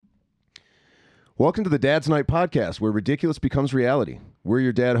Welcome to the Dad's Night podcast, where ridiculous becomes reality. We're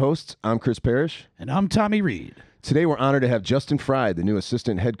your dad hosts. I'm Chris Parrish. And I'm Tommy Reed. Today, we're honored to have Justin Frye, the new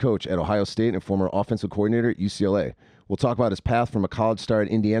assistant head coach at Ohio State and former offensive coordinator at UCLA. We'll talk about his path from a college star at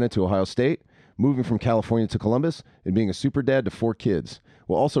Indiana to Ohio State, moving from California to Columbus, and being a super dad to 4 kids.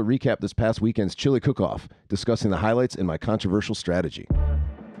 We'll also recap this past weekend's chili cook-off, discussing the highlights and my controversial strategy.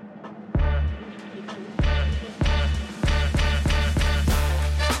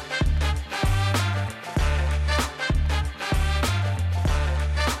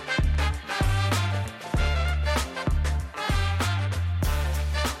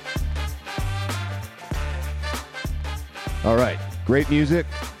 All right. Great music.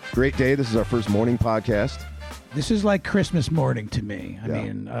 Great day. This is our first morning podcast. This is like Christmas morning to me. I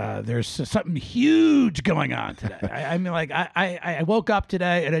mean, there's something huge going on today. I woke up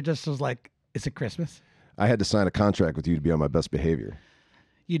today and it just was like, is it Christmas? I had to sign a contract with you to be on my best behavior.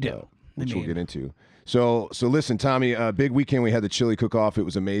 You do. Which we'll get into. So listen, Tommy, big weekend. We had the chili cook-off. It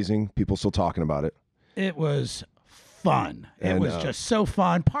was amazing. People still talking about it. It was fun. It was just so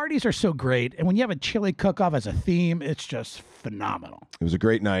fun. Parties are so great. And when you have a chili cook-off as a theme, it's just phenomenal. It was a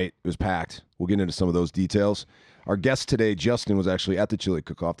great night. It was packed. We'll get into some of those details. Our guest today, Justin, was actually at the chili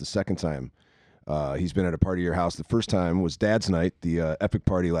cook-off the second time. He's been at a party at your house. The first time was Dad's Night, the epic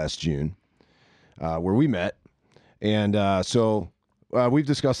party last June, where we met. And so we've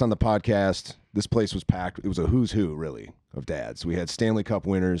discussed on the podcast, this place was packed. It was a who's who, really, of dads. We had Stanley Cup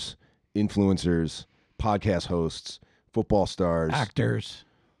winners, influencers, podcast hosts, football stars, actors,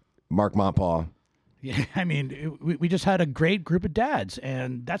 Mark Montpaw. Yeah, I mean, we just had a great group of dads,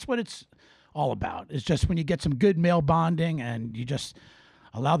 and that's what it's all about. It's just when you get some good male bonding and you just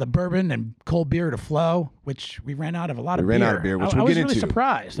allow the bourbon and cold beer to flow, which we ran out of a lot of beer. We ran out of beer, which we'll get into. I was really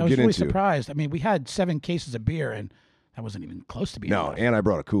surprised. I was really surprised. I mean, we had 7 cases of beer, and that wasn't even close to being enough. And I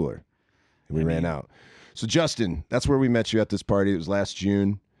brought a cooler, and we ran out. So, Justin, that's where we met you at this party. It was last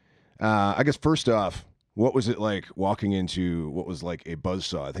June. I guess first off, what was it like walking into what was like a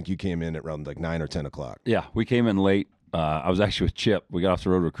buzzsaw? I think you came in at around like 9 or 10 o'clock. Yeah, we came in late. I was actually with Chip. We got off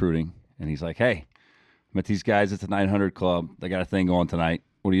the road recruiting, and he's like, hey, met these guys at the 900 Club. They got a thing going tonight.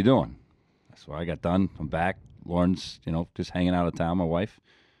 What are you doing? So I got done. I'm back. Lauren's, just hanging out of town, my wife.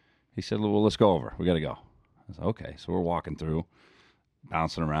 He said, well, let's go over. We got to go. I said, okay. So we're walking through,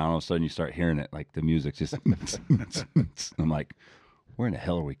 bouncing around. All of a sudden, you start hearing it, like the music's just I'm like, where in the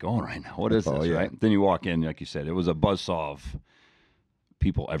hell are we going right now? What is this, right? Then you walk in, like you said, it was a buzzsaw of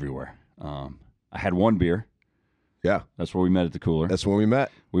people everywhere. I had 1 beer. Yeah. That's where we met at the cooler. That's when we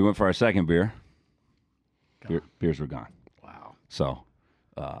met. We went for our second beer. Beers were gone. Wow. So,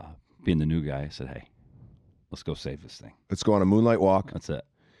 being the new guy, I said, hey, let's go save this thing. Let's go on a moonlight walk. That's it.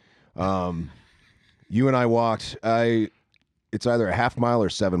 You and I walked, it's either a half mile or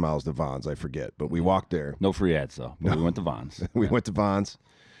 7 miles to Vons, I forget, but we walked there. No free ads, though. But we went to Vons. We went to Vons.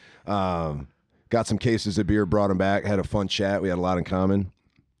 Got some cases of beer, brought them back, had a fun chat. We had a lot in common.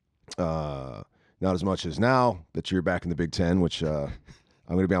 Not as much as now that you're back in the Big Ten, which I'm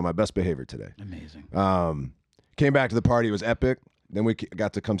going to be on my best behavior today. Amazing. Came back to the party. It was epic. Then we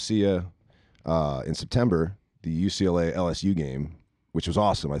got to come see you in September, the UCLA LSU game, which was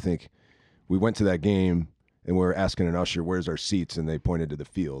awesome. I think we went to that game and we were asking an usher, where's our seats? And they pointed to the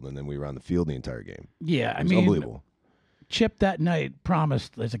field, and then we were on the field the entire game. Yeah, it was unbelievable. Chip that night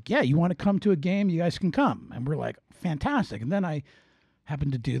promised, he's like, yeah, you want to come to a game? You guys can come. And we're like, fantastic. And then I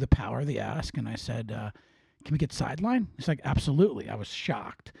happened to do the power of the ask, and I said, can we get sideline? He's like, absolutely. I was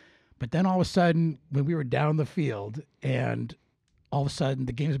shocked. But then all of a sudden, when we were down the field, and all of a sudden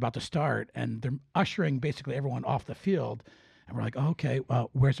the game's about to start, and they're ushering basically everyone off the field, and we're like, oh, okay,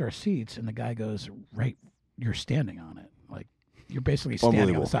 well, where's our seats? And the guy goes, right, you're standing on it. Like, you're basically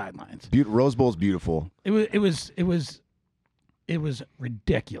standing on the sidelines. Rose Bowl's beautiful. It was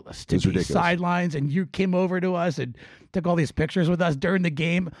ridiculous to be sidelines, and you came over to us and took all these pictures with us during the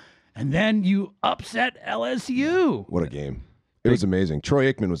game, and then you upset LSU. What a game. It was amazing.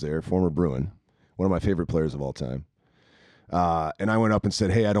 Troy Aikman was there, former Bruin, one of my favorite players of all time. And I went up and said,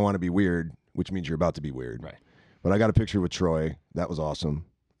 hey, I don't want to be weird, which means you're about to be weird. Right. But I got a picture with Troy. That was awesome.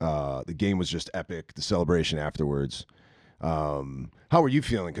 The game was just epic. The celebration afterwards. How were you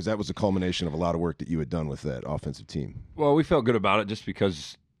feeling? Because that was a culmination of a lot of work that you had done with that offensive team. Well, we felt good about it just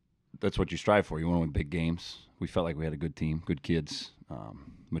because that's what you strive for. You want to win big games. We felt like we had a good team, good kids,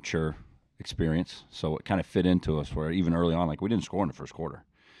 mature experience. So it kind of fit into us where even early on, like we didn't score in the first quarter.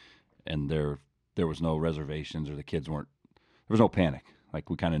 And there was no reservations, or the kids weren't, there was no panic. Like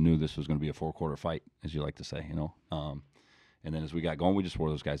we kind of knew this was going to be a 4-quarter fight, as you like to say, And then as we got going, we just wore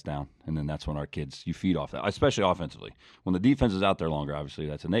those guys down. And then that's when our kids, you feed off that, especially offensively. When the defense is out there longer, obviously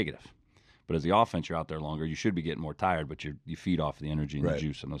that's a negative. But as the offense, you're out there longer. You should be getting more tired, but you feed off the energy and Right. the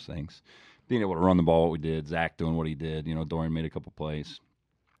juice and those things. Being able to run the ball, what we did, Zach doing what he did. Dorian made a couple plays,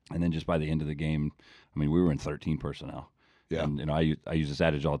 and then just by the end of the game, I mean, we were in 13 personnel. Yeah. And I use this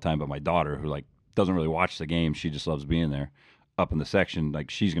adage all the time, but my daughter, who doesn't really watch the game, she just loves being there. Up in the section,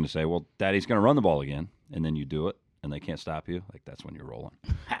 she's going to say, "Well, Daddy's going to run the ball again," and then you do it, and they can't stop you. That's when you're rolling.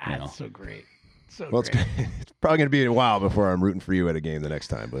 That's so great. So Well, great. it's probably going to be a while before I'm rooting for you at a game the next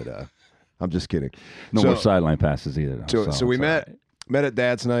time, but I'm just kidding. No more sideline passes either. So we met at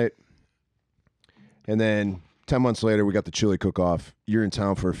Dad's night, and then 10 months later, we got the chili cook-off. You're in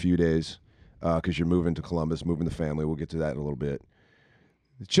town for a few days because you're moving to Columbus, moving the family. We'll get to that in a little bit.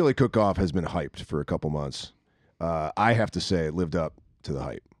 The chili cook-off has been hyped for a couple months. I have to say it lived up to the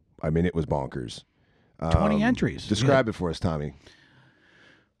hype. I mean, it was bonkers. 20 entries. Describe it for us, Tommy.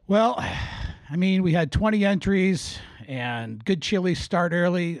 Well, I mean, we had 20 entries and good chili start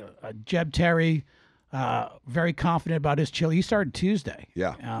early. Jeb Terry, very confident about his chili. He started Tuesday.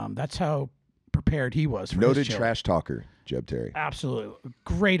 Yeah. That's how prepared he was for Noted his chili. trash talker, Jeb Terry. Absolutely.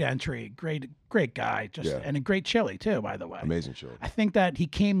 Great entry. Great guy. And a great chili, too, by the way. Amazing chili. I think that he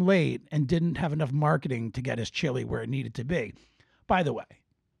came late and didn't have enough marketing to get his chili where it needed to be. By the way,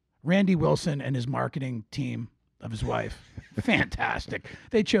 Randy Wilson and his marketing team of his wife, fantastic.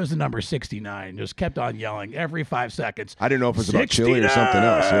 They chose the number 69, just kept on yelling every 5 seconds. I didn't know if it was about chili or something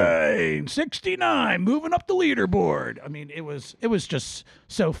else. Yeah. 69, moving up the leaderboard. I mean, it was just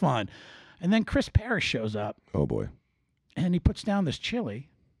so fun. And then Chris Parrish shows up, Oh, boy. and he puts down this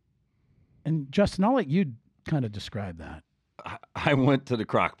chili. And Justin, I'll let you kind of describe that. I went to the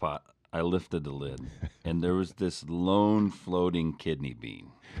crock pot. I lifted the lid, and there was this lone floating kidney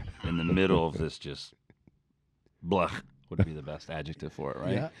bean in the middle of this just blah would be the best adjective for it,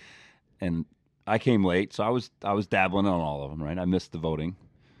 right? Yeah. And I came late, so I was dabbling on all of them, right? I missed the voting,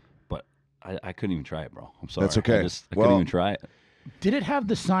 but I couldn't even try it, bro. I'm sorry. That's okay. I couldn't even try it. Did it have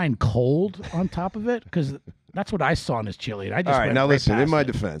the sign cold on top of it? Because that's what I saw in his chili. And I just All right, went now right listen, in past my it.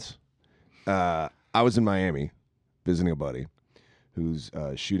 defense, I was in Miami visiting a buddy who's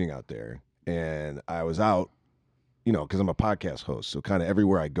shooting out there, and I was out, because I'm a podcast host, so kind of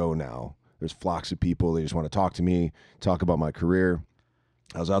everywhere I go now, there's flocks of people. They just want to talk to me, talk about my career.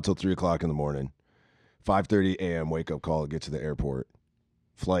 I was out till 3 o'clock in the morning, 5:30 a.m. wake-up call to get to the airport,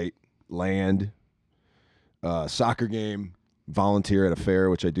 flight, land, soccer game, volunteer at a fair,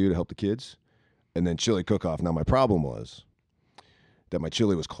 which I do to help the kids, and then chili cook-off. Now, my problem was that my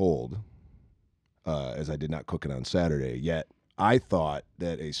chili was cold, as I did not cook it on Saturday, yet I thought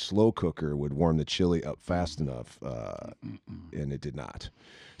that a slow cooker would warm the chili up fast enough, and it did not.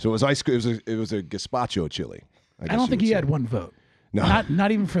 So it was ice. It was a gazpacho chili. I don't think he had one vote. No.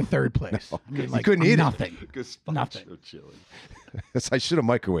 Not even for third place. I mean, He couldn't eat nothing. it. Gazpacho Nothing. chili. I should have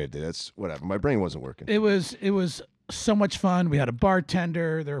microwaved it. That's whatever. My brain wasn't working. It was so much fun. We had a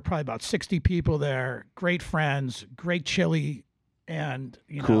bartender. There were probably about 60 people there. Great friends. Great chili, and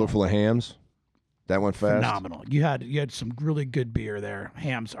Cooler full of hams. That went fast. phenomenal. You had some really good beer there.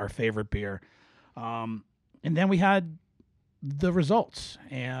 Ham's our favorite beer. And then we had the results.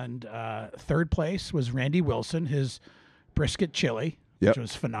 And third place was Randy Wilson, his brisket chili, Yep. which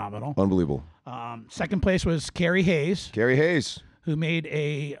was phenomenal. Unbelievable. Second place was Carrie Hayes, Gary Hayes. who made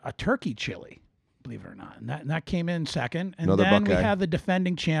a turkey chili, believe it or not. And that came in second. And Another then we Buckeye. had the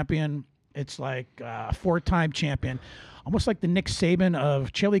defending champion. It's like a 4-time champion, almost like the Nick Saban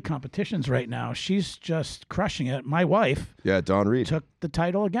of chili competitions right now. She's just crushing it. My wife Yeah, Dawn Reed. took the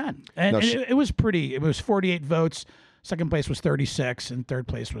title again. And, No, and she- it was pretty. It was 48 votes. Second place was 36, and third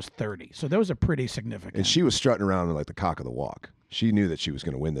place was 30. So those are pretty significant. And she was strutting around like the cock of the walk. She knew that she was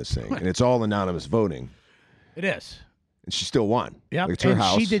going to win this thing. And it's all anonymous voting. It is. And she still won. Yeah, Like, it's her and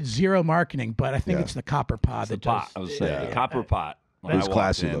house. she did zero marketing, but I think Yeah. it's the copper pot that Pot. I does. was saying, the copper pot. When It was I walked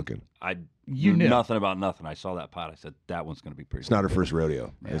classy in, looking. I You knew knew. nothing about nothing. I saw that pot. I said, that one's going to be pretty It's not her first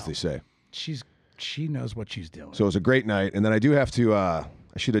rodeo, as they say. She knows what she's doing. So it was a great night. And then I do have to, I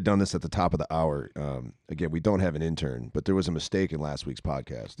should have done this at the top of the hour. Again, we don't have an intern, but there was a mistake in last week's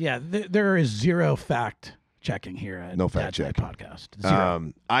podcast. Yeah, there is zero fact checking here at No fact Dad's Night checking. Podcast.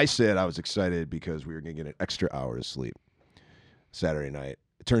 Zero. I said I was excited because we were going to get an extra hour of sleep Saturday night.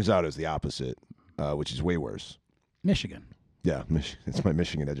 It turns out it was the opposite, which is way worse. Michigan. Yeah, it's my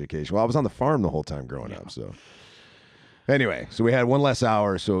Michigan education. Well, I was on the farm the whole time growing up, so. Anyway, so we had one less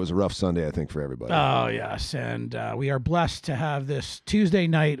hour, so it was a rough Sunday, I think, for everybody. Oh, yes. And we are blessed to have this Tuesday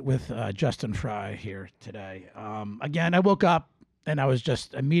night with Justin Frye here today. Again, I woke up and I was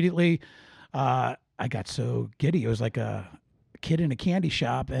just immediately, I got so giddy. It was like a kid in a candy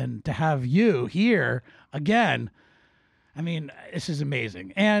shop. And to have you here again, I mean, this is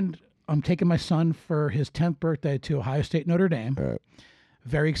amazing. And I'm taking my son for his 10th birthday to Ohio State Notre Dame. All right.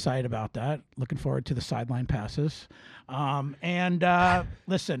 Very excited about that. Looking forward to the sideline passes.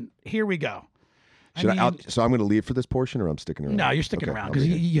 Listen, here we go. So I'm going to leave for this portion, or I'm sticking around? No, you're sticking Okay, around I'll because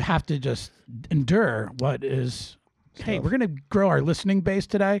be here. you have to just endure what is. Hey, we're going to grow our listening base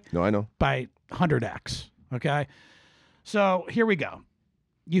today No, I know. by 100x. Okay, so here we go.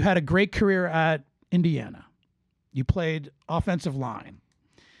 You had a great career at Indiana. You played offensive line.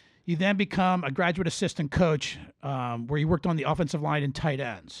 You then become a graduate assistant coach where you worked on the offensive line and tight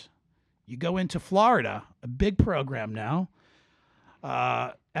ends. You go into Florida, a big program now,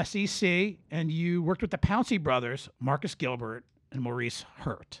 SEC, and you worked with the Pouncey brothers, Marcus Gilbert and Maurice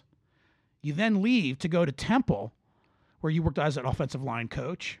Hurt. You then leave to go to Temple, where you worked as an offensive line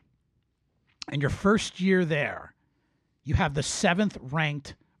coach. And your first year there, you have the 7th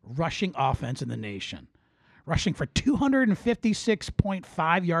ranked rushing offense in the nation, rushing for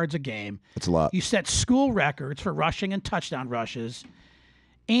 256.5 yards a game. That's a lot. You set school records for rushing and touchdown rushes.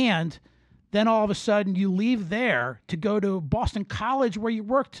 And then all of a sudden you leave there to go to Boston College, where you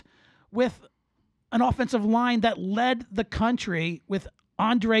worked with an offensive line that led the country with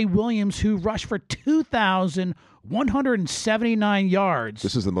Andre Williams, who rushed for 2,179 yards.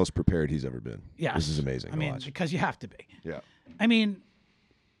 This is the most prepared he's ever been. Yes. This is amazing. I mean, watch. because you have to be. Yeah. I mean,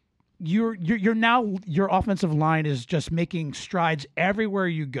 you're now, your offensive line is just making strides everywhere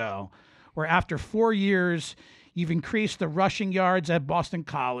you go, where after 4 years, you've increased the rushing yards at Boston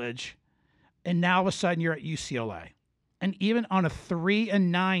College, and now all of a sudden you're at UCLA. And even on a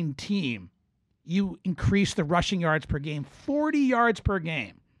 3-9 team, you increase the rushing yards per game, 40 yards per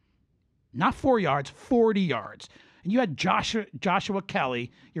game. Not 4 yards, 40 yards. And you had Joshua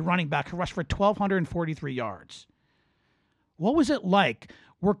Kelly, your running back, who rushed for 1,243 yards. What was it like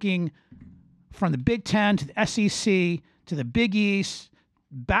working from the Big Ten to the SEC to the Big East,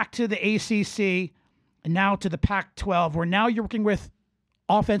 back to the ACC, and now to the Pac-12, where now you're working with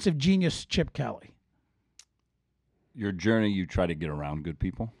offensive genius Chip Kelly? Your journey, you try to get around good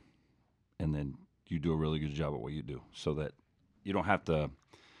people, and then you do a really good job at what you do, so that you don't have to.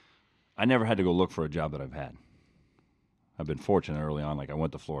 I never had to go look for a job that I've had. I've been fortunate early on. Like, I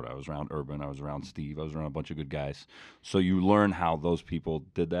went to Florida. I was around Urban. I was around Steve. I was around a bunch of good guys. So you learn how those people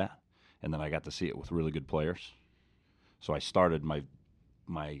did that, and then I got to see it with really good players. So I started my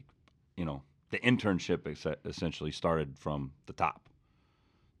the internship essentially started from the top.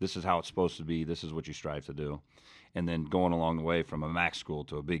 This is how it's supposed to be. This is what you strive to do. And then going along the way from a MAC school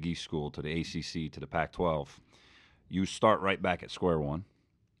to a Big East school to the ACC to the Pac-12, you start right back at square one,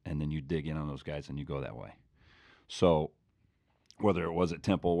 and then you dig in on those guys and you go that way. So whether it was at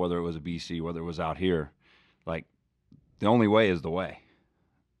Temple, whether it was at BC, whether it was out here, like, the only way is the way,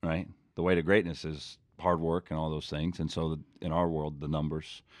 right? The way to greatness is hard work and all those things. And so in our world, the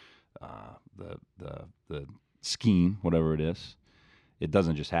numbers, the scheme, whatever it is, it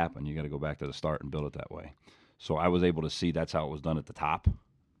doesn't just happen. You got to go back to the start and build it that way. So I was able to see that's how it was done at the top,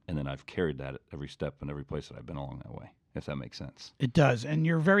 and then I've carried that at every step and every place that I've been along that way, if that makes sense. It does, and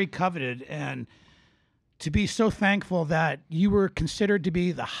you're very coveted, and to be so thankful that you were considered to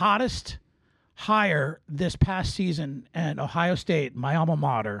be the hottest hire this past season at Ohio State, my alma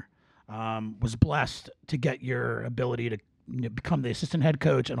mater, was blessed to get your ability to become the assistant head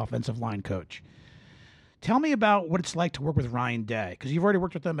coach and offensive line coach. Tell me about what it's like to work with Ryan Day, because you've already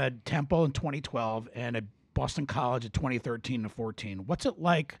worked with him at Temple in 2012 and at Boston College at 2013 and 14. What's it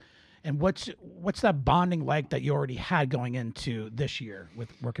like, and what's that bonding like that you already had going into this year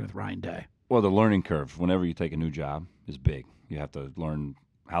with working with Ryan Day? Well, the learning curve, whenever you take a new job, is big. You have to learn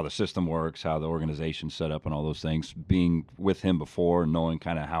how the system works, how the organization's set up, and all those things. Being with him before and knowing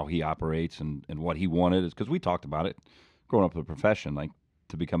kind of how he operates and what he wanted, is because we talked about it growing up in the profession, like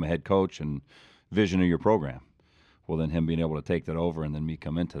to become a head coach and vision of your program. Well, then him being able to take that over and then me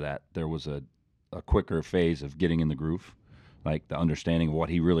come into that, there was a quicker phase of getting in the groove, like the understanding of what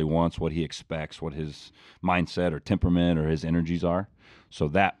he really wants, what he expects, what his mindset or temperament or his energies are. So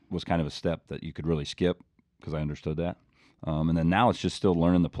that was kind of a step that you could really skip because I understood that. And then now it's just still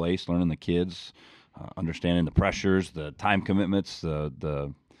learning the place, learning the kids, understanding the pressures, the time commitments,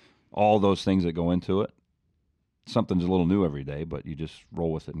 the all those things that go into it. Something's a little new every day, but you just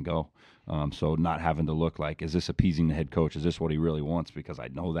roll with it and go. So not having to look like, is this appeasing the head coach? Is this what he really wants? Because I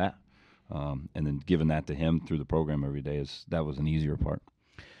know that. And then giving that to him through the program every day, that was an easier part.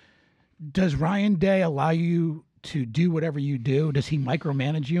 Does Ryan Day allow you to do whatever you do? Does he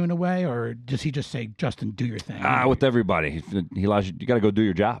micromanage you in a way, or does he just say, Justin, do your thing? With everybody. He allows you got to go do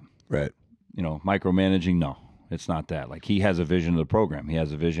your job. Right. Micromanaging, no. it's not that. Like, he has a vision of the program. He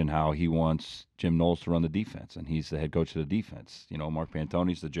has a vision how he wants Jim Knowles to run the defense, and he's the head coach of the defense. You know, Mark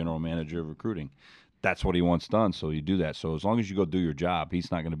Pantoni's the general manager of recruiting. That's what he wants done, so you do that. So as long as you go do your job, he's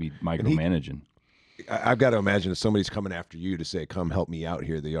not going to be micromanaging. I've got to imagine if somebody's coming after you to say, come help me out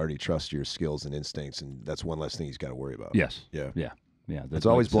here, they already trust your skills and instincts, and that's one less thing he's got to worry about. Yes. Yeah. Yeah. It's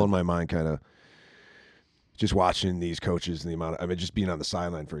always blown my mind kind of just watching these coaches and the amount of, I mean, just being on the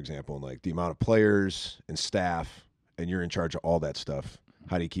sideline, for example, and like the amount of players and staff, and you're in charge of all that stuff.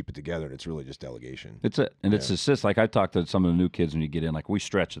 How do you keep it together? And it's really just delegation. It's assists. Like, I talked to some of the new kids when you get in, like, we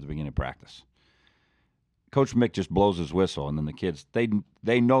stretch at the beginning of practice. Coach Mick just blows his whistle, and then the kids,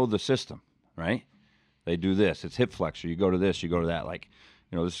 they know the system, right? They do this. It's hip flexor. You go to this, you go to that. Like,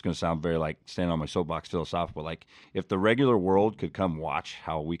 you know, this is going to sound very like standing on my soapbox philosophical. Like, if the regular world could come watch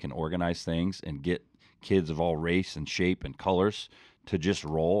how we can organize things and get kids of all race and shape and colors to just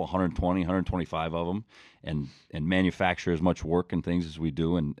roll 120, 125 of them and manufacture as much work and things as we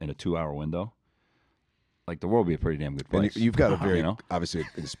do in a 2-hour window, like, the world would be a pretty damn good place. And you've got a very, you know? obviously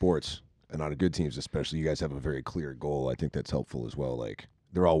in sports and on good teams especially, you guys have a very clear goal. I think that's helpful as well. Like,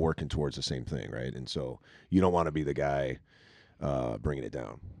 they're all working towards the same thing, right? And so you don't want to be the guy bringing it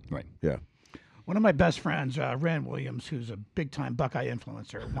down. Right. Yeah. One of my best friends, Rand Williams, who's a big-time Buckeye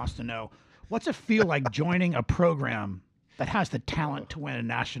influencer, wants to know, what's it feel like joining a program that has the talent to win a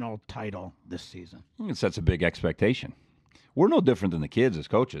national title this season? It sets a big expectation. We're no different than the kids as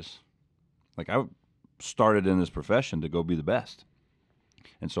coaches. Like, I started in this profession to go be the best.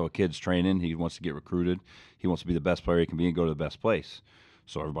 And so a kid's training, he wants to get recruited. He wants to be the best player he can be and go to the best place.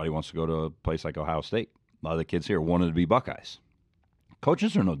 So everybody wants to go to a place like Ohio State. A lot of the kids here wanted to be Buckeyes.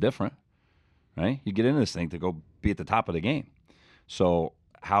 Coaches are no different, right? You get into this thing to go be at the top of the game. So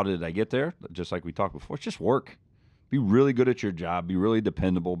how did I get there? Just like we talked before, it's just work. Be really good at your job. Be really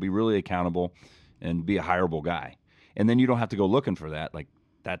dependable. Be really accountable, and be a hireable guy. And then you don't have to go looking for that. Like,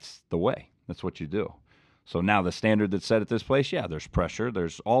 that's the way. That's what you do. So now the standard that's set at this place, yeah, there's pressure.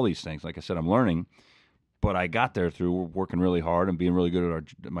 There's all these things. Like I said, I'm learning. But I got there through working really hard and being really good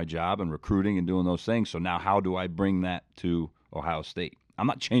at my job and recruiting and doing those things. So now how do I bring that to Ohio State? I'm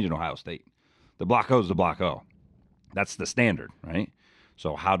not changing Ohio State. The Block O is the Block O. That's the standard, right?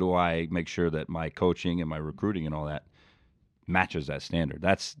 So how do I make sure that my coaching and my recruiting and all that matches that standard?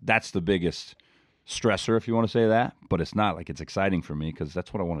 That's the biggest stressor, if you want to say that. But it's not like it's exciting for me because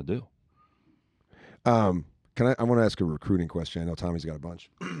that's what I want to do. I want to ask a recruiting question. I know Tommy's got a bunch.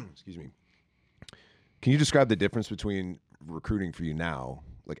 Excuse me. Can you describe the difference between recruiting for you now,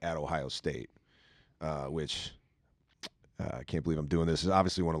 like at Ohio State, which I can't believe I'm doing this, is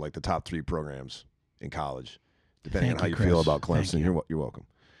obviously one of like the top 3 programs in college, depending on how you feel about Clemson. You're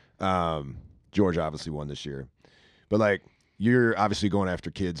welcome. Georgia obviously won this year, but like, you're obviously going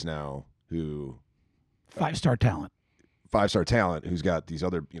after kids now who 5-star talent. 5-star talent who's got these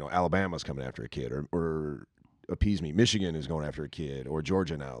other, you know, Alabama's coming after a kid, or appease me, Michigan is going after a kid, or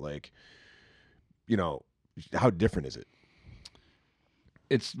Georgia now, like. You know, how different is it?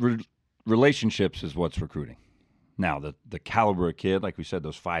 It's relationships is what's recruiting. Now, the caliber of kid, like we said,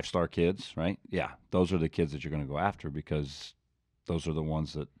 those 5-star kids, right? Yeah, those are the kids that you're going to go after because those are the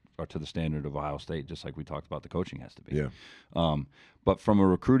ones that are to the standard of Ohio State, just like we talked about the coaching has to be. Yeah. But from a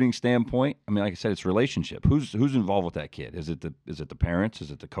recruiting standpoint, I mean, like I said, it's relationship. Who's involved with that kid? Is it the parents?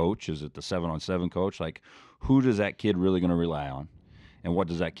 Is it the coach? Is it the 7-on-7 coach? Like, who does that kid really going to rely on? And what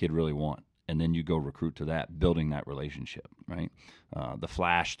does that kid really want? And then you go recruit to that, building that relationship, right? The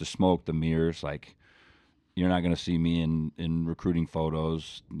flash, the smoke, the mirrors, like, you're not going to see me in recruiting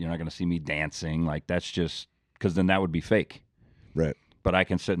photos. You're not going to see me dancing. Like, that's just because then that would be fake. Right. But I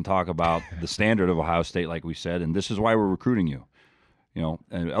can sit and talk about the standard of Ohio State, like we said, and this is why we're recruiting you. You know,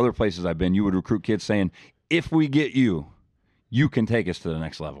 and other places I've been, you would recruit kids saying, if we get you, you can take us to the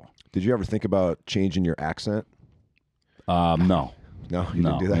next level. Did you ever think about changing your accent? No. No, you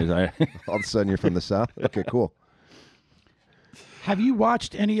didn't do that. All of a sudden, you're from the South. Okay, cool. Have you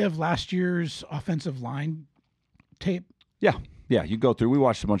watched any of last year's offensive line tape? Yeah. You go through. We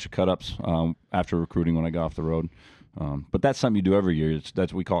watched a bunch of cut-ups after recruiting when I got off the road. But that's something you do every year.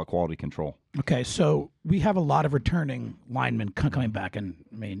 That's we call it quality control. Okay, so we have a lot of returning linemen coming back, and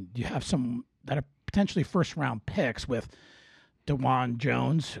I mean, you have some that are potentially first-round picks with DeJuan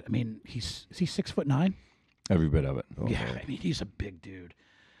Jones. I mean, is he 6'9"? Every bit of it. Yeah, I mean, he's a big dude.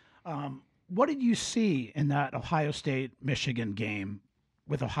 What did you see in that Ohio State-Michigan game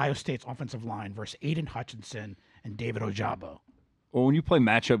with Ohio State's offensive line versus Aiden Hutchinson and David Ojabo? Well, when you play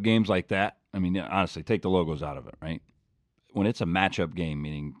matchup games like that, I mean, honestly, take the logos out of it, right? When it's a matchup game,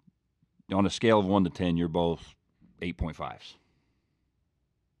 meaning on a scale of 1 to 10, you're both 8.5s.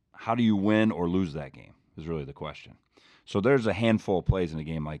 How do you win or lose that game? is really the question. So there's a handful of plays in a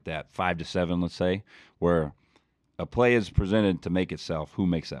game like that, 5 to 7, let's say, where a play is presented to make itself. Who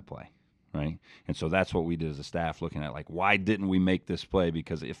makes that play, right? And so that's what we did as a staff, looking at, like, why didn't we make this play?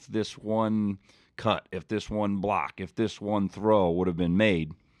 Because if this one cut, if this one block, if this one throw would have been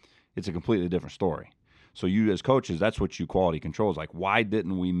made, it's a completely different story. So you as coaches, that's what you quality control is, like, why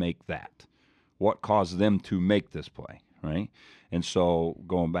didn't we make that? What caused them to make this play, right? And so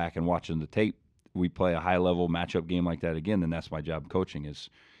going back and watching the tape, we play a high-level matchup game like that again, then that's my job coaching is,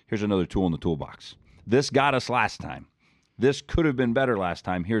 here's another tool in the toolbox. This got us last time. This could have been better last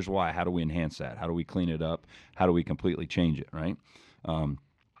time. Here's why. How do we enhance that? How do we clean it up? How do we completely change it, right?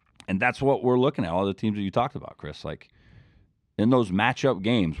 And that's what we're looking at, all the teams that you talked about, Chris. Like, in those matchup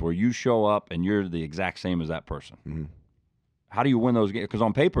games where you show up and you're the exact same as that person, Mm-hmm. how do you win those games? Because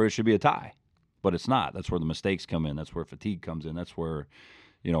on paper, it should be a tie, but it's not. That's where the mistakes come in. That's where fatigue comes in. That's where,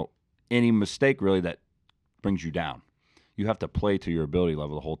 any mistake really that brings you down. You have to play to your ability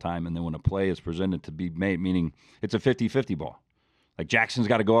level the whole time, and then when a play is presented to be made, meaning it's a 50-50 ball. Like, Jackson's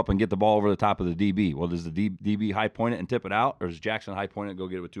got to go up and get the ball over the top of the DB. Well, does the DB high point it and tip it out, or does Jackson high point it and go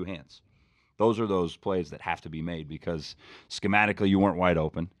get it with two hands? Those are those plays that have to be made because schematically you weren't wide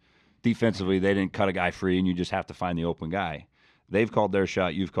open. Defensively, they didn't cut a guy free, and you just have to find the open guy. They've called their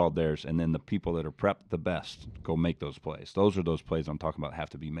shot, you've called theirs, and then the people that are prepped the best go make those plays. Those are those plays I'm talking about have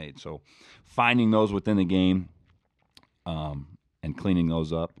to be made. So finding those within the game and cleaning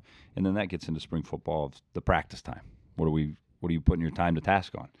those up, and then that gets into spring football, the practice time. What are you putting your time to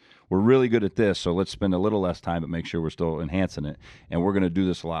task on? We're really good at this, so let's spend a little less time but make sure we're still enhancing it. And we're going to do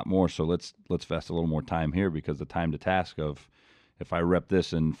this a lot more, so let's invest a little more time here, because the time to task of, if I rep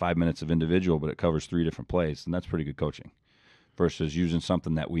this in 5 minutes of individual but it covers 3 different plays, then that's pretty good coaching. Versus using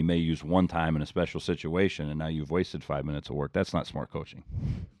something that we may use one time in a special situation, and now you've wasted 5 minutes of work. That's not smart coaching.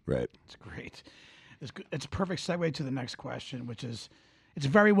 Right. It's great. It's a perfect segue to the next question, which is, it's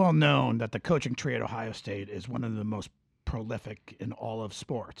very well known that the coaching tree at Ohio State is one of the most prolific in all of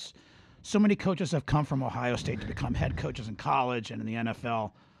sports. So many coaches have come from Ohio State to become head coaches in college and in the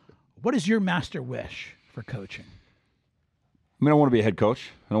NFL. What is your master wish for coaching? I mean, I want to be a head coach.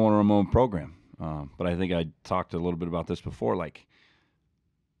 I don't want to run my own program. But I think I talked a little bit about this before. Like,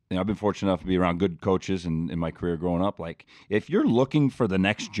 I've been fortunate enough to be around good coaches in my career growing up. Like, if you're looking for the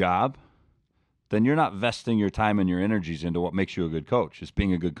next job, then you're not vesting your time and your energies into what makes you a good coach. It's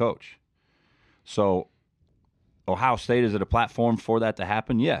being a good coach. So Ohio State, is it a platform for that to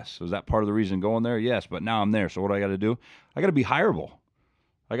happen? Yes. Was that part of the reason going there? Yes. But now I'm there. So what do I got to do? I got to be hireable.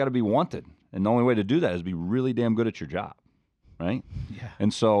 I got to be wanted. And the only way to do that is be really damn good at your job, right? Yeah.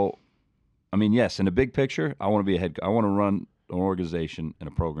 And so, I mean, yes, in the big picture, I want to be I want to run an organization and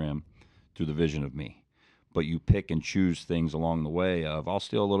a program through the vision of me. But you pick and choose things along the way of, I'll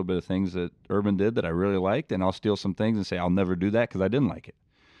steal a little bit of things that Urban did that I really liked, and I'll steal some things and say, I'll never do that because I didn't like it.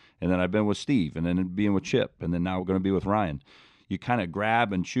 And then I've been with Steve, and then being with Chip, and then now we're going to be with Ryan. You kind of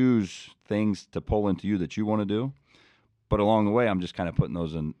grab and choose things to pull into you that you want to do. But along the way, I'm just kind of putting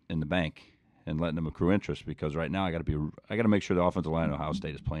those in the bank and letting them accrue interest, because right now I got to make sure the offensive line at Ohio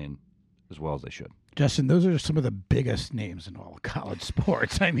State is playing as well as they should. Justin, those are some of the biggest names in all of college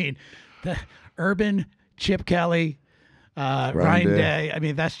sports. I mean, the Urban, Chip Kelly, Ryan Day. I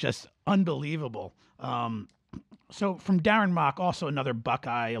mean, that's just unbelievable. So from Darren Mock, also another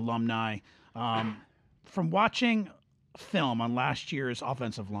Buckeye alumni, from watching film on last year's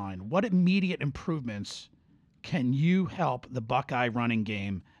offensive line, what immediate improvements can you help the Buckeye running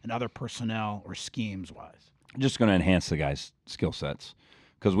game and other personnel or schemes-wise? Just going to enhance the guys' skill sets,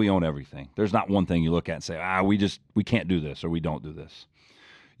 because we own everything. There's not one thing you look at and say, we can't do this or we don't do this.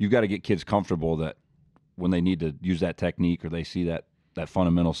 You've got to get kids comfortable that when they need to use that technique or they see that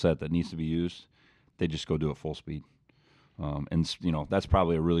fundamental set that needs to be used, they just go do it full speed. And that's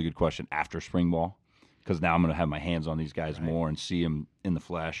probably a really good question after spring ball, because now I'm going to have my hands on these guys more and see them in the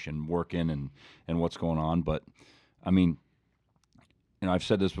flesh and working and what's going on. But, I mean, I've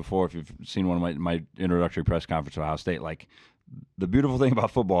said this before, if you've seen one of my introductory press conference at Ohio State, like, the beautiful thing about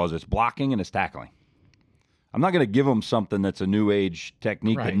football is it's blocking and it's tackling. I'm not going to give them something that's a new age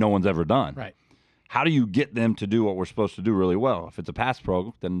technique that no one's ever done. Right. How do you get them to do what we're supposed to do really well? If it's a pass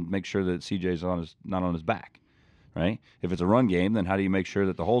pro, then make sure that CJ's not on his back, right? If it's a run game, then how do you make sure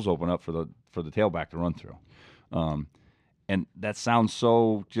that the holes open up for the tailback to run through? And that sounds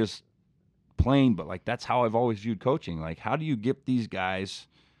so just plain, but like that's how I've always viewed coaching. Like, how do you get these guys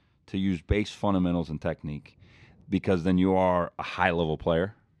to use base fundamentals and technique? Because then you are a high level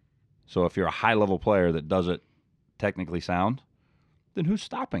player. So if you're a high level player that does it technically sound, then who's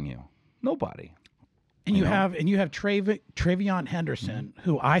stopping you? Nobody. And you have Travion Henderson,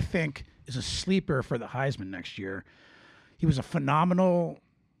 who I think is a sleeper for the Heisman next year. He was a phenomenal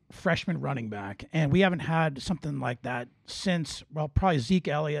freshman running back, and we haven't had something like that since, well, probably Zeke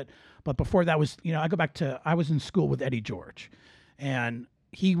Elliott, but before that was, I was in school with Eddie George, and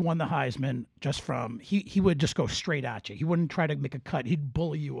he won the Heisman just from, he would just go straight at you. He wouldn't try to make a cut. He'd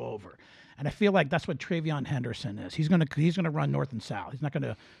bully you over. And I feel like that's what Travion Henderson is. He's gonna run north and south. He's not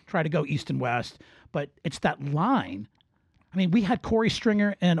gonna try to go east and west. But it's that line. I mean, we had Corey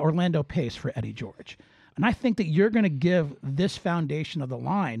Stringer and Orlando Pace for Eddie George, and I think that you're gonna give this foundation of the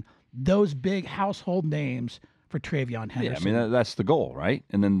line those big household names for Travion Henderson. Yeah, I mean that's the goal, right?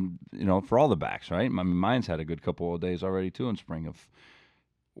 And then for all the backs, right? I mean, mine's had a good couple of days already too in spring of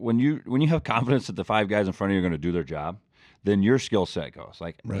when you have confidence that the 5 guys in front of you are going to do their job. Then your skill set goes.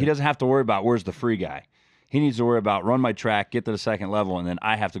 Like, He doesn't have to worry about where's the free guy. He needs to worry about run my track, get to the second level, and then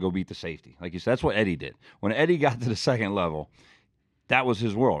I have to go beat the safety. Like you said, that's what Eddie did. When Eddie got to the second level, that was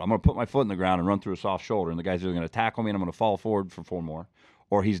his world. I'm going to put my foot in the ground and run through a soft shoulder, and the guy's either going to tackle me and I'm going to fall forward for 4 more,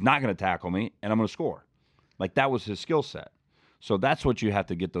 or he's not going to tackle me and I'm going to score. Like, that was his skill set. So that's what you have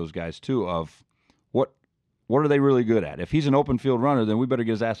to get those guys to of what are they really good at? If he's an open field runner, then we better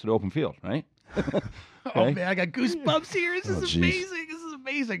get his ass to the open field, right? Oh, man, I got goosebumps here. This is amazing. This is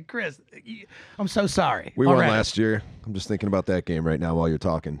amazing, Chris. I'm so sorry. We won last year. I'm just thinking about that game right now while you're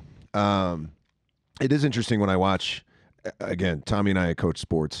talking. It is interesting when I watch, again, Tommy and I coach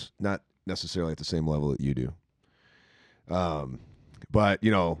sports, not necessarily at the same level that you do. But,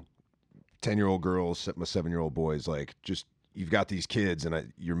 10-year-old girls, my 7-year-old boys, like, just you've got these kids,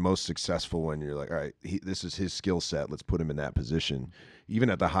 and you're most successful when you're like, all right, this is his skill set. Let's put him in that position. Even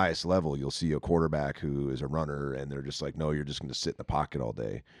at the highest level, you'll see a quarterback who is a runner, and they're just like, no, you're just going to sit in the pocket all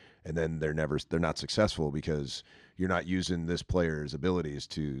day. And then they're not successful because you're not using this player's abilities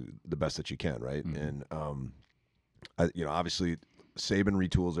to the best that you can, right? Mm-hmm. And obviously, Saban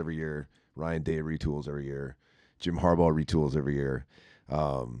retools every year. Ryan Day retools every year. Jim Harbaugh retools every year.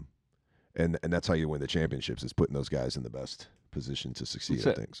 And that's how you win the championships, is putting those guys in the best position to succeed,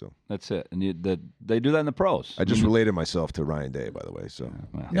 I think. So that's it. And they do that in the pros. I just related myself to Ryan Day, by the way. So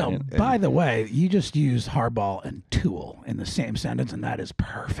by the way, you just used Harbaugh and Tool in the same sentence, and that is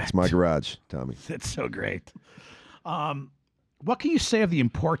perfect. It's my garage, Tommy. It's so great. What can you say of the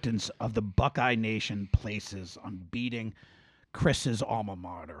importance of the Buckeye Nation places on beating Chris's alma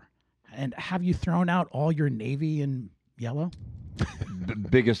mater? And have you thrown out all your navy and yellow? The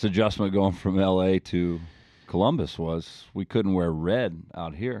biggest adjustment going from L.A. to Columbus was we couldn't wear red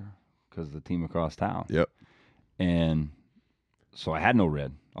out here because of the team across town. Yep. And so I had no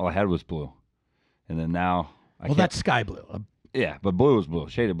red. All I had was blue. And then now that's sky blue. Yeah, but blue is blue.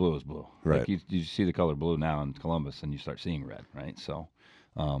 Shaded blue is blue. Right. Like you see the color blue now in Columbus, and you start seeing red, right? So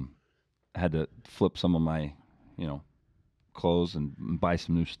I had to flip some of my, clothes and buy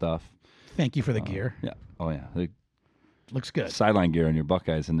some new stuff. Thank you for the gear. Yeah. Oh, yeah. Looks good. Sideline gear on your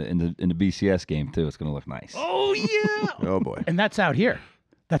Buckeyes in the BCS game too. It's going to look nice. Oh yeah. Oh boy. And that's out here.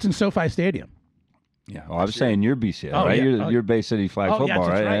 That's in SoFi Stadium. Yeah. Oh, I was saying you're BCS, right? Yeah. You're Bay City Flag football, that's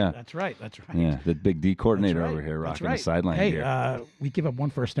right? right? Yeah. That's right. That's right. Yeah. The big D coordinator over here rocking the sideline gear. We give up 1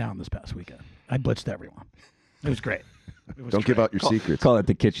 first down this past weekend. I blitzed everyone. It was great. Don't give out your secrets. Call it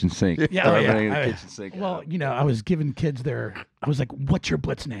the kitchen sink. Yeah. The kitchen sink. Well, I was giving kids I was like, "What's your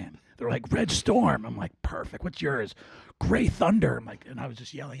blitz name?" They're like, "Red Storm." I'm like, "Perfect. What's yours?" "Gray Thunder." I'm like, and I was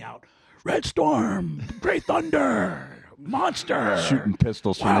just yelling out, "Red Storm, Gray Thunder, Monster." Shooting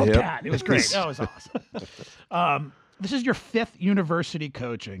pistols from the hip. Wildcat. It was great. That was awesome. This is your 5th university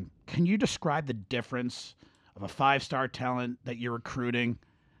coaching. Can you describe the difference of a 5-star talent that you're recruiting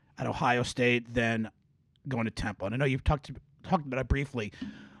at Ohio State than going to Temple? And I know you've talked about it briefly,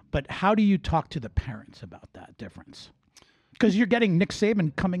 but how do you talk to the parents about that difference? Because you're getting Nick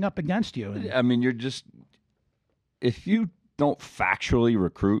Saban coming up against you. I mean, if you don't factually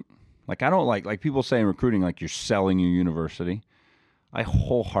recruit, like I don't like people say in recruiting, like you're selling your university. I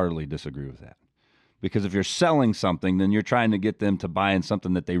wholeheartedly disagree with that. Because if you're selling something, then you're trying to get them to buy in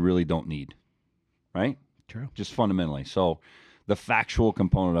something that they really don't need. Right? True. Just fundamentally. So the factual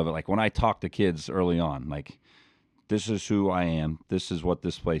component of it, like when I talk to kids early on, like, this is who I am. This is what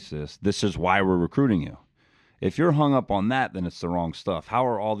this place is. This is why we're recruiting you. If you're hung up on that, then it's the wrong stuff. How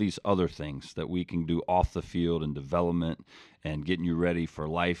are all these other things that we can do off the field and development and getting you ready for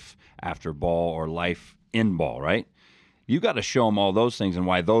life after ball or life in ball, right? You got to show them all those things and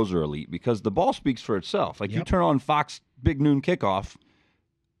why those are elite, because the ball speaks for itself. Like you turn on Fox Big Noon Kickoff,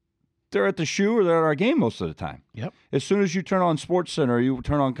 they're at the shoe or they're at our game most of the time. Yep. As soon as you turn on Sports Center, you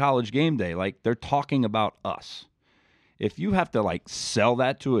turn on College Game Day, like they're talking about us. If you have to like sell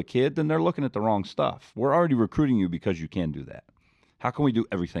that to a kid, then they're looking at the wrong stuff. We're already recruiting you because you can do that. How can we do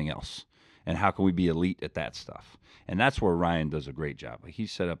everything else? And how can we be elite at that stuff? And that's where Ryan does a great job. Like, he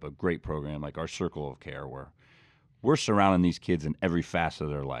set up a great program, like our Circle of Care, where we're surrounding these kids in every facet of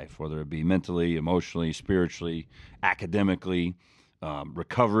their life, whether it be mentally, emotionally, spiritually, academically,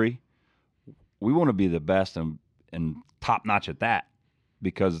 recovery. We want to be the best and top notch at that,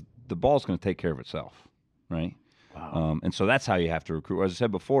 because the ball's going to take care of itself, right? Wow. And so that's how you have to recruit. As I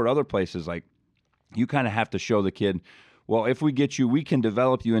said before, at other places, like, you kind of have to show the kid, well, if we get you, we can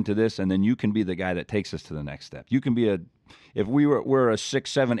develop you into this, and then you can be the guy that takes us to the next step. You can be if we're a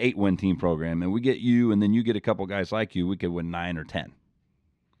 6, 7, 8 win team program, and we get you, and then you get a couple guys like you, we could win 9 or 10.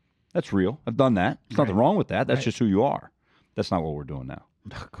 That's real. I've done that. There's nothing wrong with that. That's just who you are. That's not what we're doing now.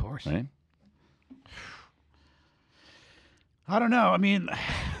 Of course. Right? I don't know. I mean,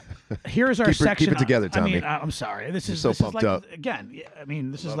 here's our Keep section. it together, Tommy. I mean, I'm sorry. This is so this pumped is like, up. again. I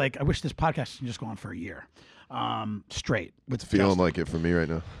mean, this is like, I wish this podcast can just go on for a year, straight. It's feeling like it for me right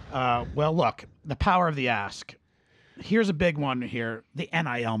now. Well, look, the power of the ask. Here's a big one here: the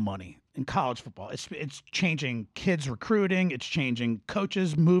NIL money in college football. It's changing kids recruiting. It's changing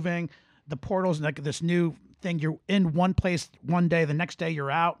coaches moving. The portals, like this new thing. You're in one place one day, the next day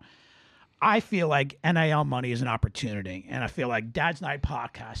you're out. I feel like NIL money is an opportunity, and I feel like Dad's Night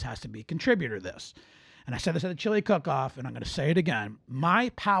Podcast has to be a contributor to this. And I said this at the Chili Cook-Off, and I'm going to say it again. My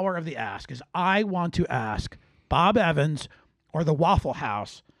power of the ask is I want to ask Bob Evans or the Waffle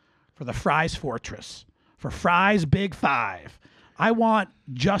House for the Frye's Fortress, for Frye's Big Five. I want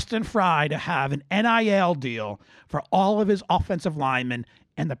Justin Frye to have an NIL deal for all of his offensive linemen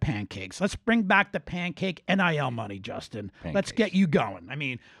and the pancakes. Let's bring back the pancake NIL money, Justin. Let's get you going. I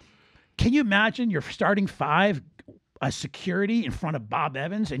mean, can you imagine your starting 5 as security in front of Bob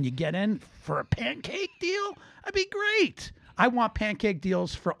Evans and you get in for a pancake deal? That'd be great. I want pancake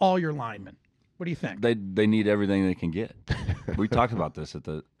deals for all your linemen. What do you think? They need everything they can get. We talked about this at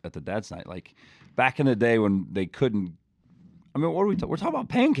the Dad's Night. Like, back in the day when they couldn't. I mean, what are we? We're talking about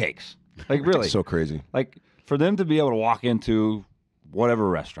pancakes. Like, really? So crazy. Like, for them to be able to walk into whatever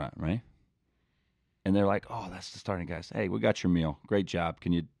restaurant, right? And they're like, "Oh, that's the starting guys. Hey, we got your meal. Great job.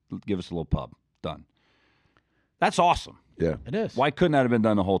 Can you give us a little pub?" Done. That's awesome. Yeah. It is. Why couldn't that have been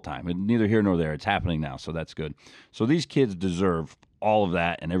done the whole time? And neither here nor there. It's happening now, so that's good. So these kids deserve all of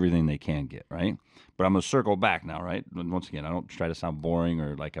that and everything they can get, right? But I'm going to circle back now, right? And once again, I don't try to sound boring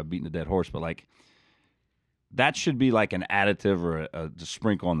or like I've beaten a dead horse, but like, that should be like an additive or a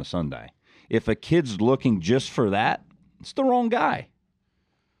sprinkle on the sundae. If a kid's looking just for that, it's the wrong guy.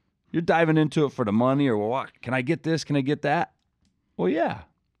 You're diving into it for the money or, well, can I get this? Can I get that? Well, yeah.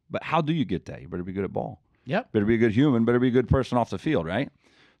 But how do you get that? You better be good at ball. Yep. Better be a good human. Better be a good person off the field, right?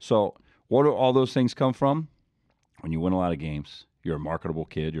 So what do all those things come from? When you win a lot of games, you're a marketable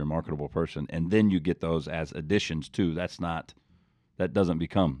kid, you're a marketable person, and then you get those as additions too. That doesn't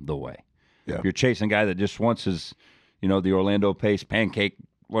become the way. Yeah. If you're chasing a guy that just wants his, the Orlando Pace pancake,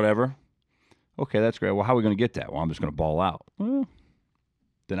 whatever. Okay, that's great. Well, how are we going to get that? Well, I'm just going to ball out. Well,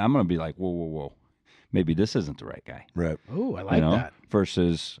 then I'm going to be like, whoa. Maybe this isn't the right guy. Right. Oh, I like that.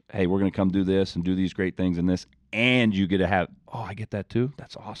 Versus, hey, we're going to come do this and do these great things in this, and you get to have, I get that too?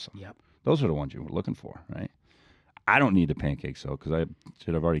 That's awesome. Yep. Those are the ones you were looking for, right? I don't need the pancakes, though, because I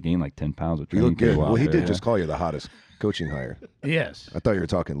should have already gained like 10 pounds of You training. look good. Well, he there, did just call you the hottest coaching hire. He is. I thought you were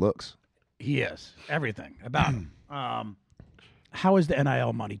talking looks. He is. Everything about him. How has the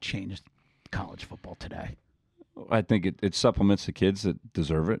NIL money changed college football today? I think it supplements the kids that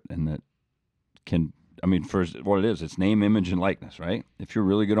deserve it and that can. I mean, first, what it is, it's name, image, and likeness, right? If you're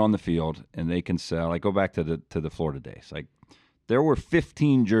really good on the field and they can sell, like go back to the Florida days, like there were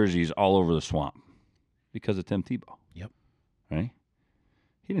 15 jerseys all over the swamp because of Tim Tebow. Yep. Right?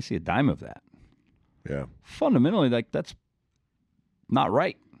 He didn't see a dime of that. Yeah. Fundamentally, like that's not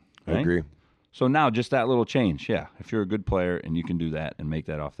right. I agree. So now just that little change, yeah. If you're a good player and you can do that and make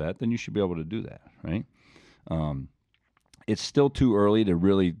that off that, then you should be able to do that, right? It's still too early to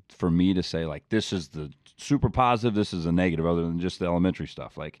really, for me to say, like, this is the super positive, this is a negative, other than just the elementary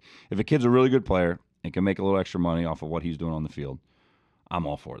stuff. Like, if a kid's a really good player and can make a little extra money off of what he's doing on the field, I'm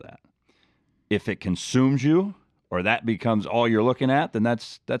all for that. If it consumes you or that becomes all you're looking at, then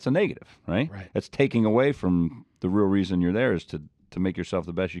that's a negative, right? Right. That's taking away from the real reason you're there is to make yourself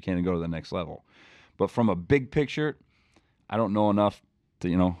the best you can and go to the next level. But from a big picture, I don't know enough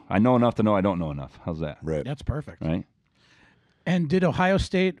to, I know enough to know I don't know enough. How's that? Right. That's perfect. Right? And did Ohio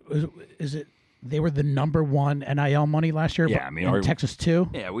State, they were the number one NIL money last year? Yeah, I mean, and Texas too?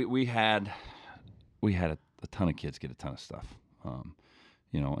 Yeah, we had a ton of kids get a ton of stuff.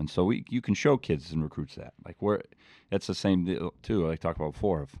 And so you can show kids and recruits that. Like that's the same deal too, like I talked about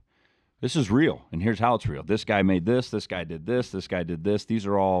before. this is real, and here's how it's real. This guy made this guy did this guy did this. These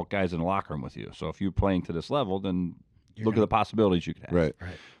are all guys in the locker room with you. So if you're playing to this level, then look at the possibilities you could have. Right.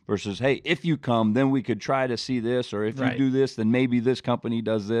 Versus, hey, if you come, then we could try to see this, or if you do this, then maybe this company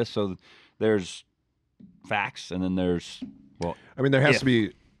does this. So there's facts, and then there's, well, I mean, there has to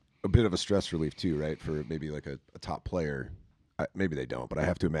be a bit of a stress relief too, right? For maybe like a top player. Maybe they don't, but I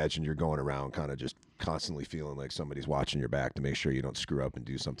have to imagine you're going around kind of just constantly feeling like somebody's watching your back to make sure you don't screw up and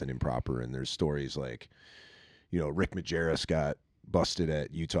do something improper. And there's stories like, Rick Majerus got busted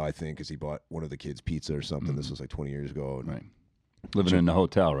at Utah, I think, because he bought one of the kids pizza or something. This was like 20 years ago. Right. Living in the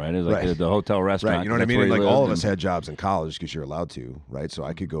hotel, right? It was like the hotel restaurant. Right. You know what I mean? And like all of us had jobs in college because you're allowed to, right? So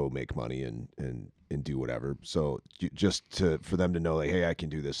I could go make money and do whatever. So for them to know, like, hey, I can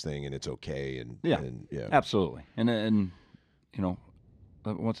do this thing and it's okay. And absolutely. And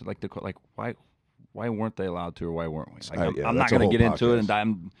what's it like why weren't they allowed to, or why weren't we? Like, I'm not going to get into it,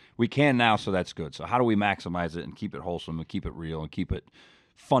 and we can now, so that's good. So how do we maximize it and keep it wholesome and keep it real and keep it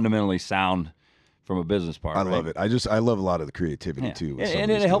fundamentally sound from a business part? I love it. I love a lot of the creativity too.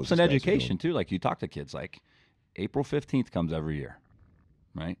 And it helps in education too. Like you talk to kids, like April 15th comes every year,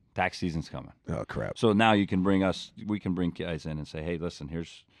 right? Tax season's coming. Oh crap! So now we can bring guys in and say, hey, listen,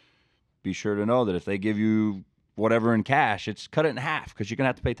 be sure to know that if they give you whatever in cash, it's cut it in half because you're going to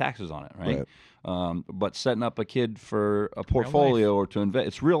have to pay taxes on it, right? But setting up a kid for a portfolio or to invest,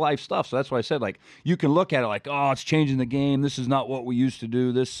 it's real life stuff. So that's why I said, like, you can look at it like, oh, it's changing the game. This is not what we used to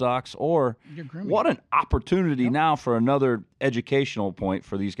do. This sucks. Or what an opportunity now for another educational point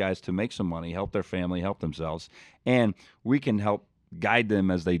for these guys to make some money, help their family, help themselves. And we can help guide them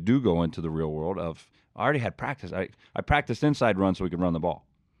as they do go into the real world of, I already had practice. I practiced inside run so we could run the ball.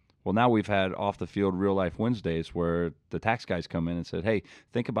 Well, now we've had off-the-field real-life Wednesdays where the tax guys come in and said, hey,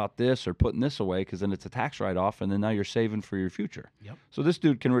 think about this or putting this away because then it's a tax write-off, and then now you're saving for your future. Yep. So this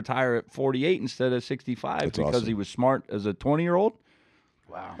dude can retire at 48 instead of 65 because he was smart as a 20-year-old.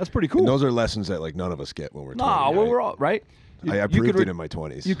 Wow. That's pretty cool. And those are lessons that, like, none of us get when we're 20. No, we're all, right? I proved it in my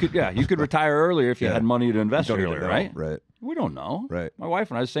 20s. You could retire earlier if you had money to invest earlier, right? Right. We don't know. Right. My wife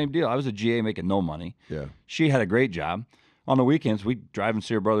and I, the same deal. I was a GA making no money. Yeah. She had a great job. On the weekends, we'd drive and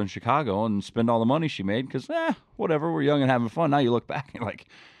see her brother in Chicago and spend all the money she made because, whatever, we're young and having fun. Now you look back and you're like,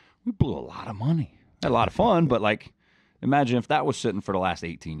 we blew a lot of money. Had a lot of fun, but, like, imagine if that was sitting for the last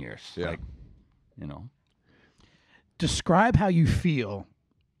 18 years. Yeah. Like, Describe how you feel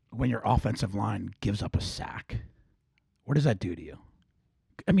when your offensive line gives up a sack. What does that do to you?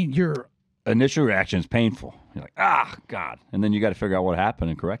 I mean, your initial reaction is painful. You're like, God. And then you got to figure out what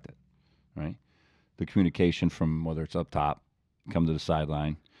happened and correct it, right? The communication from whether it's up top, come to the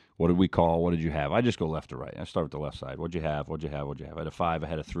sideline. What did we call? What did you have? I just go left to right. I start with the left side. What'd you have? What'd you have? What'd you have? I had a 5. I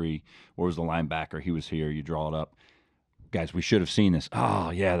had a 3. Where was the linebacker? He was here. You draw it up. Guys, we should have seen this.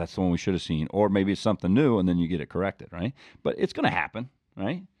 Oh, yeah, that's the one we should have seen. Or maybe it's something new, and then you get it corrected, right? But it's going to happen,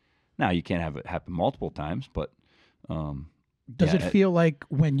 right? Now, you can't have it happen multiple times, but does it feel like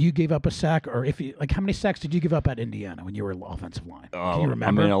when you gave up a sack, or how many sacks did you give up at Indiana when you were offensive line? Can you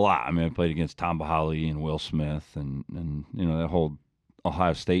remember? I mean, a lot. I played against Tom Bahali and Will Smith, and that whole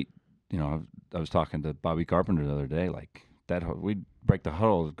Ohio State. I was talking to Bobby Carpenter the other day. Like we'd break the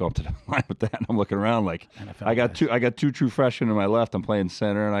huddle, go up to the line with that, and I'm looking around like I got two true freshmen in my left. I'm playing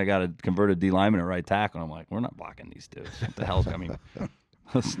center, and I got a converted D lineman at right tackle. And I'm like, we're not blocking these dudes. What the hell's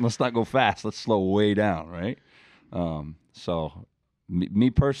let's not go fast. Let's slow way down, right? So, me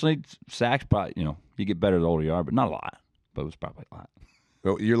personally, sacks probably, you get better the older you are, but not a lot. But it was probably a lot.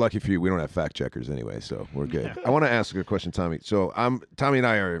 Well, you're lucky for you. We don't have fact checkers anyway, so we're good. I want to ask a question, Tommy. So Tommy and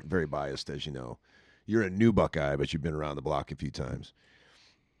I are very biased, as you know. You're a new Buckeye, but you've been around the block a few times.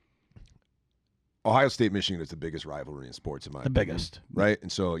 Ohio State, Michigan is the biggest rivalry in sports in my opinion. Biggest. Right?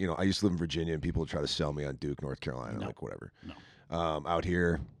 And so, I used to live in Virginia, and people would try to sell me on Duke, North Carolina, like whatever. No. Out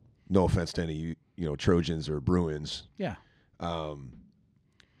here, no offense to any, Trojans or Bruins. Yeah.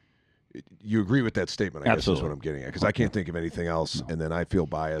 You agree with that statement, I Absolutely. guess is what I'm getting at, because I can't think of anything else, and then I feel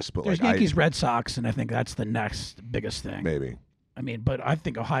biased. But there's Yankees, Red Sox, and I think that's the next biggest thing. Maybe. I mean, but I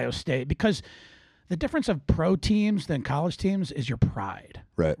think Ohio State, because the difference of pro teams than college teams is your pride.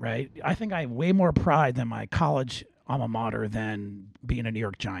 Right. Right? I think I have way more pride than my college alma mater than being a New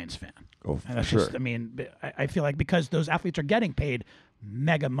York Giants fan. Oh, and that's for sure. just, I feel like because those athletes are getting paid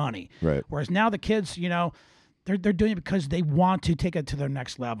mega money. Right. Whereas now the kids, they're doing it because they want to take it to their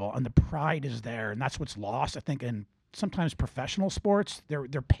next level, and the pride is there, and that's what's lost, I think, in sometimes professional sports. They're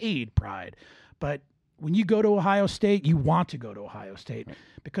paid pride, but when you go to Ohio State, you want to go to Ohio State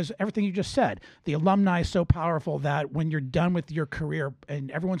because everything you just said, the alumni is so powerful that when you're done with your career,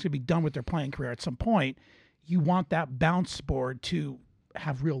 and everyone's going to be done with their playing career at some point, you want that bounce board to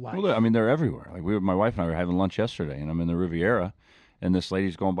have real life. Well, I mean, they're everywhere. Like my wife and I were having lunch yesterday, and I'm in the Riviera, and this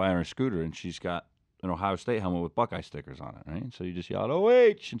lady's going by on her scooter, and she's got an Ohio State helmet with Buckeye stickers on it, right? So you just yell out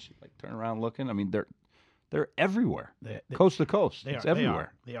OH, and she like turn around looking. I mean, they're everywhere, coast to coast. It's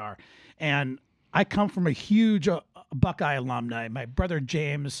everywhere. They are. And I come from a huge Buckeye alumni. My brother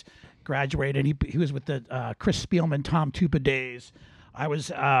James graduated. He was with the Chris Spielman, Tom Tupa days. I'm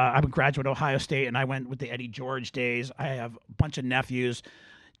a graduate of Ohio State, and I went with the Eddie George days. I have a bunch of nephews,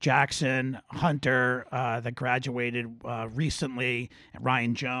 Jackson, Hunter, that graduated recently, and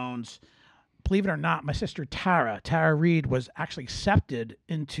Ryan Jones. Believe it or not, my sister Tara Reed, was actually accepted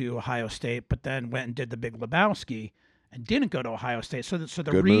into Ohio State, but then went and did the Big Lebowski and didn't go to Ohio State. So the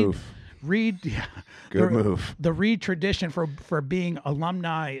Good move. Reed, yeah, Good move. The Reed tradition for being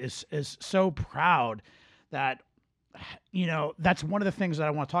alumni is so proud that, you know, that's one of the things that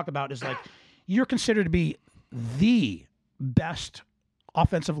I want to talk about is like you're considered to be the best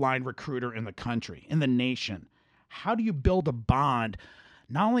offensive line recruiter in the country, in the nation. How do you build a bond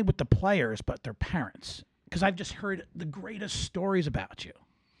not only with the players but their parents? Because I've just heard the greatest stories about you.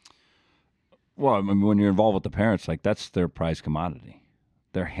 Well, I mean, when you're involved with the parents, like that's their prize commodity.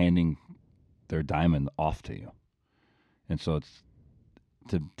 They're handing their diamond off to you, and so it's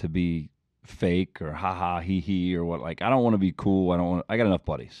to be fake or ha ha he he or what. Like I don't want to be cool. I got enough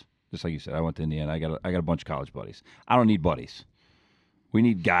buddies. Just like you said, I went to Indiana. I got a bunch of college buddies. I don't need buddies. We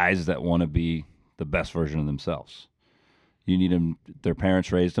need guys that want to be the best version of themselves. You need them. Their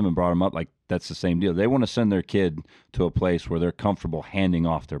parents raised them and brought them up. Like that's the same deal. They want to send their kid to a place where they're comfortable handing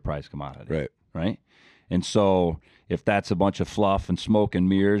off their prize commodity. Right. And so if that's a bunch of fluff and smoke and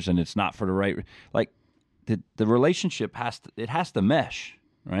mirrors and it's not for the right, like the relationship has to mesh.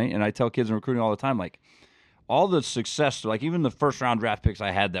 Right. And I tell kids in recruiting all the time, like all the success, like even the first round draft picks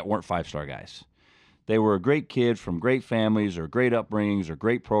I had that weren't 5-star guys, they were a great kid from great families or great upbringings or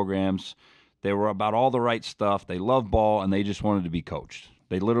great programs. They were about all the right stuff. They loved ball, and they just wanted to be coached.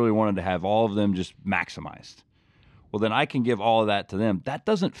 They literally wanted to have all of them just maximized. Well, then I can give all of that to them. That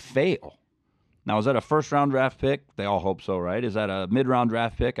doesn't fail. Now, is that a first-round draft pick? They all hope so, right? Is that a mid-round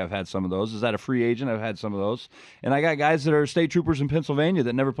draft pick? I've had some of those. Is that a free agent? I've had some of those. And I got guys that are state troopers in Pennsylvania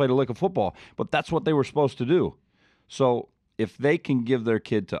that never played a lick of football, but that's what they were supposed to do. So if they can give their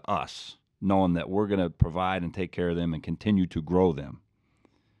kid to us, knowing that we're going to provide and take care of them and continue to grow them,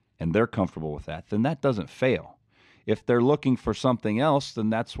 and they're comfortable with that, then that doesn't fail. If they're looking for something else, then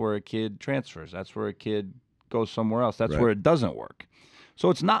that's where a kid transfers. That's where a kid goes somewhere else. That's where it doesn't work. So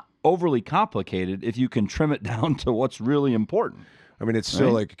it's not overly complicated if you can trim it down to what's really important. I mean, it's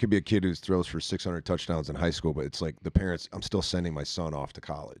still like it could be a kid who throws for 600 touchdowns in high school, but it's like the parents, I'm still sending my son off to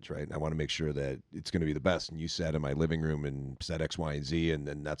college, right? And I want to make sure that it's going to be the best. And you sat in my living room and said X, Y, and Z, and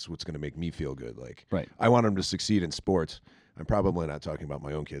then that's what's going to make me feel good. Like, I want him to succeed in sports. I'm probably not talking about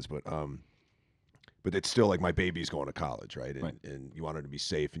my own kids, but it's still like my baby's going to college, right? And you want him to be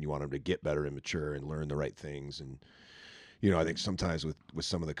safe, and you want him to get better and mature and learn the right things. And you know, I think sometimes with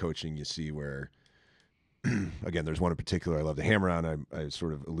some of the coaching you see where, again, there's one in particular I love to hammer on. I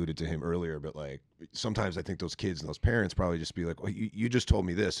sort of alluded to him earlier, but like sometimes I think those kids and those parents probably just be like, well, you just told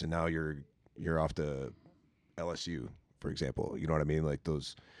me this, and now you're off to LSU, for example. You know what I mean? Like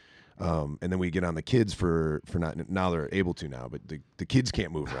those. And then we get on the kids for not, now they're able to now, but the kids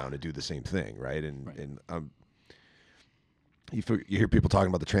can't move around and do the same thing, right? And you hear people talking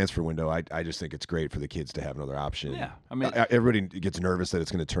about the transfer window. I just think it's great for the kids to have another option. Yeah, I mean, everybody gets nervous that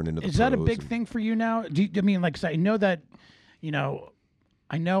it's going to turn into the Is that a big thing for you now? I mean, like, 'cause I know that, you know,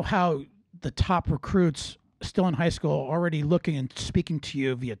 I know how the top recruits still in high school are already looking and speaking to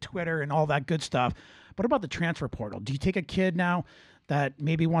you via Twitter and all that good stuff. What about the transfer portal? Do you take a kid now that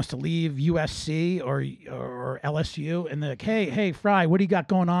maybe wants to leave USC or LSU and they're like, hey, Frye, what do you got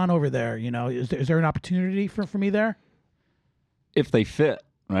going on over there? You know, is there an opportunity for me there? If they fit,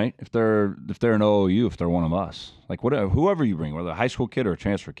 right? If they're an OOU, if they're one of us, like whoever you bring, whether a high school kid or a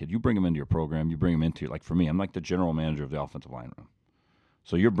transfer kid, you bring them into your program. You bring them into, like for me, I'm like the general manager of the offensive line room.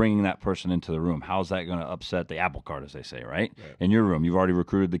 So you're bringing that person into the room. How's that going to upset the apple cart, as they say, right? In your room, you've already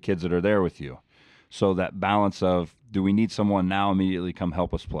recruited the kids that are there with you. So that balance of, do we need someone now immediately come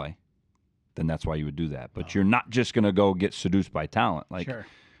help us play? Then that's why you would do that. But you're not just going to go get seduced by talent. Like,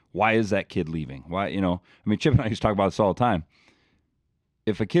 why is that kid leaving? Why, you know, I mean, Chip and I used to talk about this all the time.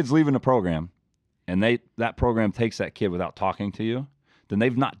 If a kid's leaving a program and that program takes that kid without talking to you, then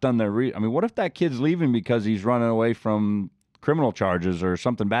they've not done their I mean, what if that kid's leaving because he's running away from criminal charges or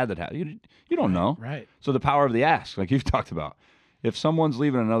something bad that happened? You don't know. Right. So the power of the ask, like you've talked about. If someone's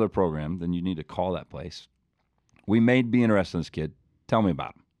leaving another program, then you need to call that place. We may be interested in this kid. Tell me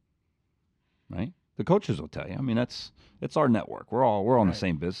about him. Right? The coaches will tell you. I mean, it's our network. We're all in the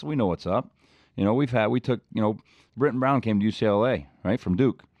same business. We know what's up. You know, we took, you know, Britton Brown came to UCLA, right, from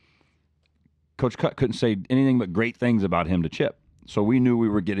Duke. Coach Cutt couldn't say anything but great things about him to Chip. So we knew we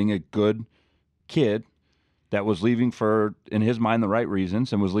were getting a good kid that was leaving for, in his mind, the right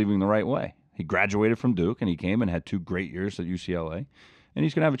reasons and was leaving the right way. He graduated from Duke, and he came and had 2 great years at UCLA, and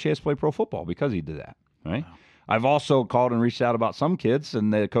he's going to have a chance to play pro football because he did that, right? Wow. I've also called and reached out about some kids,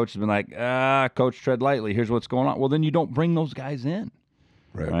 and the coach has been like, Coach, tread lightly. Here's what's going on. Well, then you don't bring those guys in,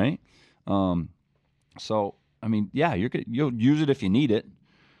 right? So, I mean, yeah, you'll use it if you need it,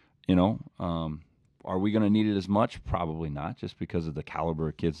 you know. Are we going to need it as much? Probably not, just because of the caliber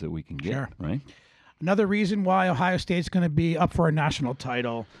of kids that we can get, right? Another reason why Ohio State's going to be up for a national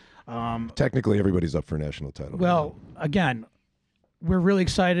title. Technically, everybody's up for a national title. Well, again, we're really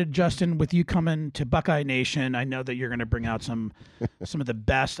excited, Justin, with you coming to Buckeye Nation. I know that you're going to bring out some of the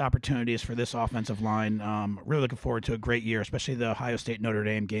best opportunities for this offensive line. Really looking forward to a great year, especially the Ohio State-Notre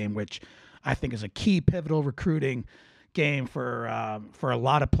Dame game, which I think is a key pivotal recruiting game for a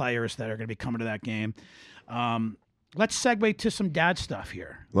lot of players that are going to be coming to that game. Let's segue to some dad stuff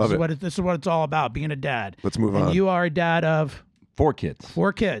here. Love it. This is what it's all about, being a dad. Let's move on. And you are a dad of 4 kids.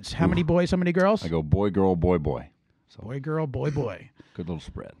 4 kids. How many boys? How many girls? I go boy, girl, boy, boy. So boy, girl, boy, boy. Good little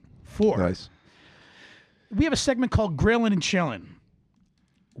spread. 4. Nice. We have a segment called Grilling and Chilling.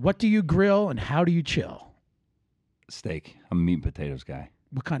 What do you grill and how do you chill? Steak. I'm a meat and potatoes guy.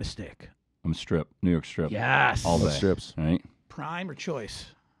 What kind of steak? I'm strip, New York strip. Yes. All day. Strips. Right? Prime or choice?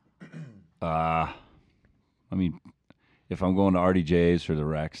 I mean, if I'm going to RDJ's or the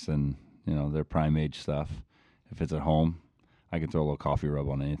Rex, then, you know, they're prime age stuff. If it's at home, I can throw a little coffee rub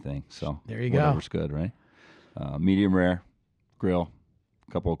on anything. So there you go. Whatever's good, right? Medium rare, grill,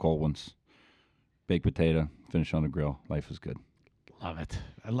 a couple of cold ones, baked potato, finish on the grill. Life is good. Love it.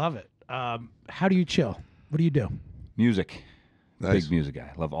 I love it. How do you chill? What do you do? Music. Nice. Big music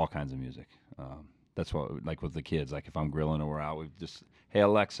guy. Love all kinds of music. That's what, like with the kids, like if I'm grilling or we're out, we just, hey,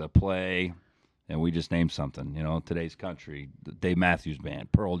 Alexa, play, and we just name something, you know, Today's Country, the Dave Matthews Band,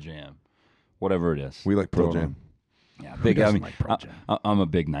 Pearl Jam, whatever it is. We like Pearl Jam. Yeah, Who big. I doesn't mean, like Pearl Jam? I'm a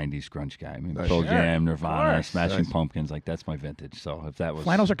big '90s grunge guy. I mean, Nice. Pearl Sure. Jam, Nirvana, course. Smashing Nice. Pumpkins, like that's my vintage. So if that was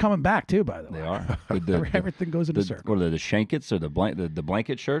Flannels are coming back too, by the way. they are. Everything goes in a circle. What are they, the Shankets or the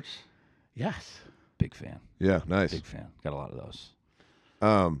blanket shirts? Yes. Big fan. Yeah, nice. Big fan. Got a lot of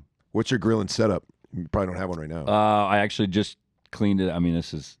those. What's your grilling setup? You probably don't have one right now. I actually just cleaned it. I mean,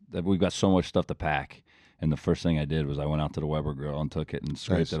 we've got so much stuff to pack. And the first thing I did was I went out to the Weber grill and took it and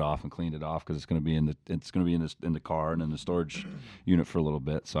scraped Nice. it off and cleaned it off because it's going to be in the car and in the storage unit for a little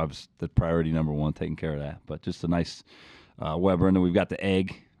bit. So I was the priority number 1, taking care of that. But just a nice Weber, and then we've got the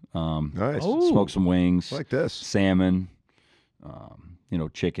egg. Nice. Smoke some wings, I like this. salmon, you know,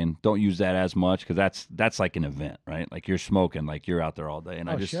 chicken. Don't use that as much because that's like an event, right? Like you're smoking, like you're out there all day,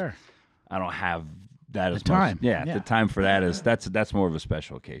 and Sure. I don't have that as time. much. Yeah, Yeah. the time for that is that's more of a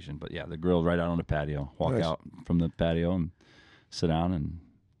special occasion. But yeah, the grill's right out on the patio. Walk Nice. out from the patio and sit down and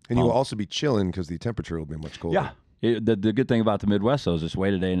And you will also be chilling because the temperature will be much colder. yeah. The good thing about the Midwest though is just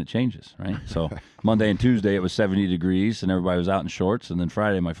wait a day and it changes, right? So Monday and Tuesday it was 70 degrees and everybody was out in shorts, and then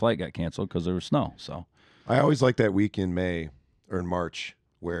Friday my flight got canceled because there was snow. So I always like that week in May or in March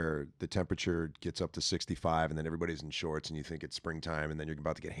where the temperature gets up to 65 and then everybody's in shorts and you think it's springtime and then you're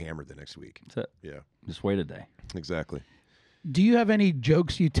about to get hammered the next week. that's it. Yeah, Just wait a day. exactly. Do you have any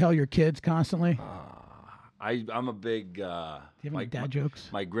jokes you tell your kids constantly? I'm a big. Do you have any dad jokes?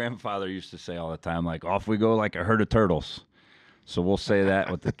 My grandfather used to say all the time, like "off we go like a herd of turtles." So we'll say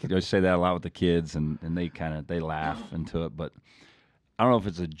that with I say that a lot with the kids, and they laugh into it. But I don't know if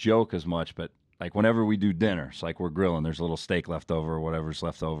it's a joke as much, but like whenever we do dinner, it's like we're grilling. There's a little steak left over, or whatever's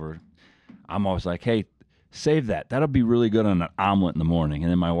left over. I'm always like, "Hey, save that. That'll be really good on an omelet in the morning."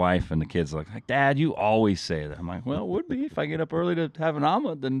 And then my wife and the kids are like, "Dad, you always say that." I'm like, "Well, it would be if I get up early to have an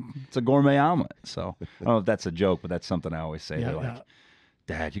omelet, then it's a gourmet omelet." So I don't know if that's a joke, but that's something I always say. Yeah, They're yeah. like,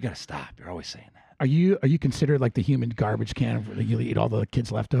 "Dad, you got to stop. You're always saying that." Are you considered like the human garbage can where you eat all the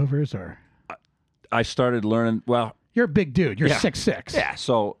kids' leftovers, or I started learning. Well, you're a big dude? You're Yeah. 6'6". yeah.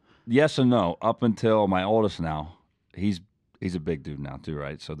 So yes and no. Up until my oldest now, he's a big dude now too,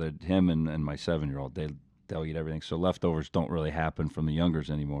 right? So that him and my 7-year-old, they'll eat everything. So leftovers don't really happen from the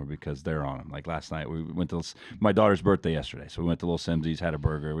youngers anymore because they're on them. Like last night, we went to my daughter's birthday yesterday, so we went to Little Simsey's, had a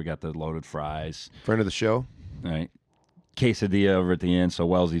burger. We got the loaded fries, Friend of the show. right? Quesadilla over at the end. So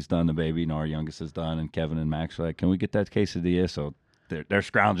Wellesley's done, the baby, and our youngest is done, and Kevin and Max are like, "Can we get that quesadilla?" So they're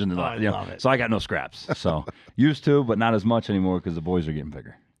scrounging the I love it. So I got no scraps. So used to, but not as much anymore because the boys are getting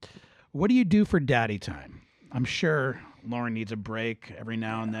bigger. What do you do for daddy time? I'm sure Lauren needs a break every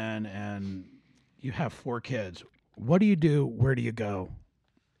now and then, and You have 4 kids. What do you do? Where do you go?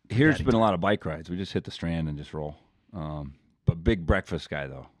 Here's been a lot of bike rides. We just hit the Strand and just roll. But big breakfast guy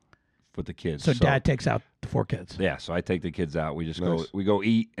though, with the kids. So Dad takes out the 4 kids. Yeah, so I take the kids out. We just Nice. go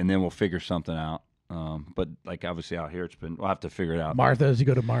eat, and then we'll figure something out. But like obviously out here, we'll have to figure it out. Martha's. You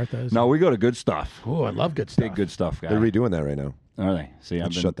go to Martha's. No, we go to Good Stuff. Oh, I love good stuff. Big Good Stuff guy. They're redoing that right now. Are they? See, I've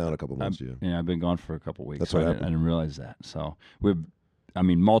It's been shut down a couple months. Yeah, I've been gone for a couple weeks. That's so what I happened. didn't realize that. So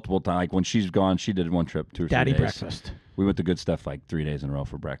multiple times. Like when she's gone, she did one trip, 2 or 3 Daddy days. breakfast. We went to Good Stuff like 3 days in a row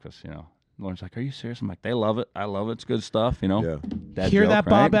for breakfast. Lauren's like, "Are you serious?" I'm like, "They love it. I love it. It's good stuff." Yeah. Dad Hear joke, that,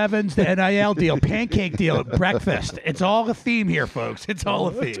 right? Bob Evans? The NIL deal, pancake deal at breakfast. It's all a theme here, folks. It's all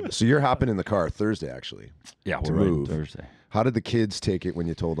a theme. So you're hopping in the car Thursday, actually. Yeah, to we're riding move. Thursday. How did the kids take it when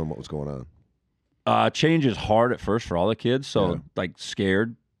you told them what was going on? Change is hard at first for all the kids, so Yeah. like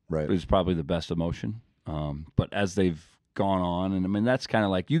scared Right. is probably the best emotion. But as they've gone on, and I mean that's kind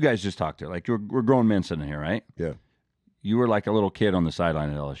of like you guys just talked to. Like we're grown men sitting here, right? Yeah. You were like a little kid on the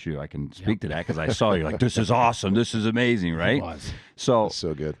sideline at LSU. I can speak to that because I saw you. Like this is awesome. This is amazing, right? It was. So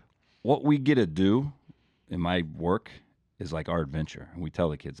So good. what we get to do in my work is like our adventure, and we tell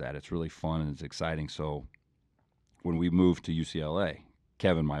the kids that it's really fun and it's exciting. So when we moved to UCLA,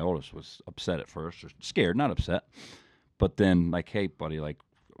 Kevin, my oldest, was upset at first, or scared, not upset, but then like, hey, buddy, like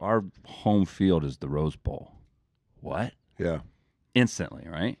our home field is the Rose Bowl. What? Yeah. Instantly,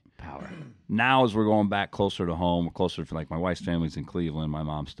 right? Power. Now, as we're going back closer to home, closer to like my wife's family's in Cleveland, my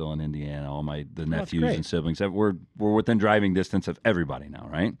mom's still in Indiana, all the nephews great. and siblings. We're within driving distance of everybody now,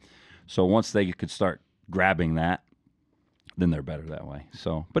 right? So once they could start grabbing that, then they're better that way.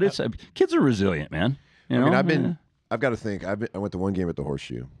 So, but it's kids are resilient, man. You know? I've got to think. I went to one game at the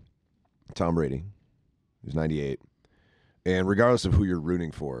Horseshoe. Tom Brady, who's 98, and regardless of who you're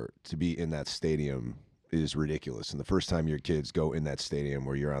rooting for, to be in that stadium is ridiculous. And the first time your kids go in that stadium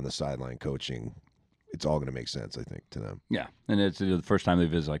where you're on the sideline coaching, it's all going to make sense, I think, to them. Yeah, and it's the first time they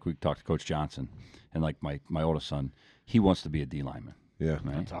visit. Like we talked to Coach Johnson, and like my oldest son, he wants to be a D lineman. Yeah.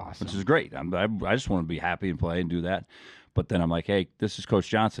 Right? That's awesome. Which is great. I just want to be happy and play and do that. But then I'm like, hey, this is Coach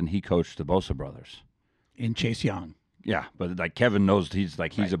Johnson. He coached the Bosa brothers. In Chase Young. Yeah, but like Kevin knows he's a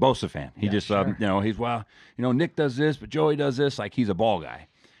Bosa fan. He just sure. he's Nick does this, but Joey does this. Like he's a ball guy.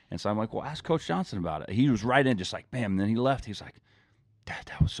 And so I'm like, well, ask Coach Johnson about it. He was right in, just like, bam. And then he left. He's like, Dad,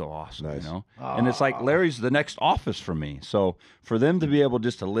 that was so awesome, Nice. And it's like Larry's the next office for me. So for them to be able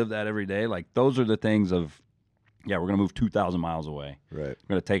just to live that every day, like those are the things of, yeah, we're going to move 2,000 miles away. Right. We're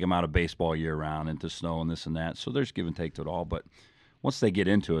going to take them out of baseball year round into snow and this and that. So there's give and take to it all. But once they get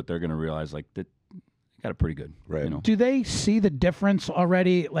into it, they're going to realize like that got it pretty good. Right. Do they see the difference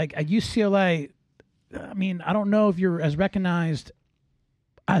already? Like at UCLA, I mean, I don't know if you're as recognized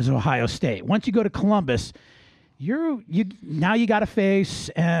as Ohio State. Once you go to Columbus, you now you got a face,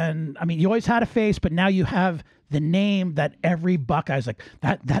 and I mean, you always had a face, but now you have the name that every Buckeye's like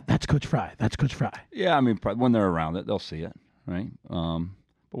that's Coach Frye. That's Coach Frye. Yeah, I mean, when they're around it, they'll see it, right?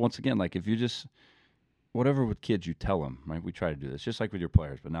 But once again, like if you just whatever with kids, you tell them, right? We try to do this, just like with your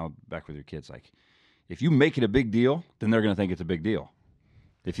players, but now back with your kids, like if you make it a big deal, then they're going to think it's a big deal.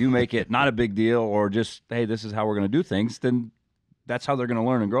 If you make it not a big deal, or just hey, this is how we're going to do things, then that's how they're going to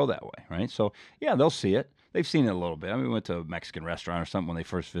learn and grow that way, right? So yeah, they'll see it. They've seen it a little bit. I mean, we went to a Mexican restaurant or something when they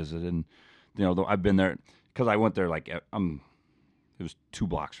first visited, and I've been there because I went there like it was 2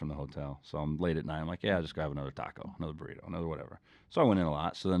 blocks from the hotel, so I'm late at night. I'm like, yeah, I'll just grab another taco, another burrito, another whatever. So I went in a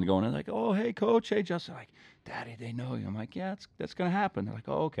lot. So then going in like, oh hey coach, hey Justin, like, Daddy, they know you. I'm like, yeah, that's going to happen. They're like,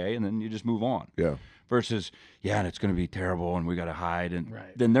 oh okay, and then you just move on. Yeah. Versus, yeah, and it's going to be terrible, and we got to hide, and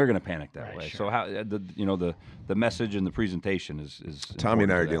Right. then they're going to panic that Right, way. sure. So how the message and the presentation is Tommy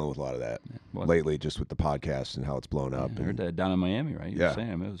and I are important to dealing with a lot of that What? lately, just with the podcast and how it's blown up. that. I heard And that down in Miami, right? You were yeah,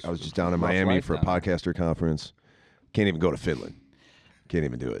 saying, I was just down in Miami for a podcaster conference. Can't even go to Finland. Can't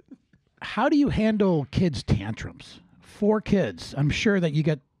even do it. How do you handle kids' tantrums? 4 kids. I'm sure that you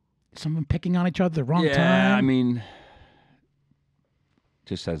get some of them picking on each other at the wrong Yeah, time. I mean,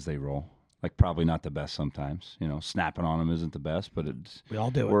 just as they roll. Like probably not the best sometimes. Snapping on them isn't the best, but it's we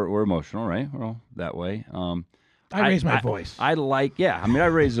all do it. we're emotional, right? We're all that way. I raise my voice. I I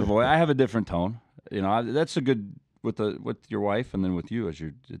raise the voice. I have a different tone. That's a good with your wife and then with you as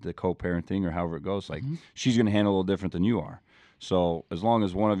the co-parenting or however it goes. Like she's going to handle a little different than you are. So as long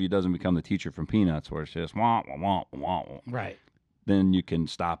as one of you doesn't become the teacher from Peanuts, where it's just wah wah wah wah, wah, Right. then you can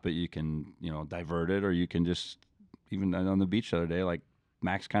stop it. You can divert it, or you can just even on the beach the other day, like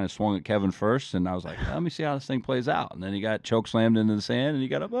Max kind of swung at Kevin first, and I was like, let me see how this thing plays out. And then he got choke slammed into the sand, and he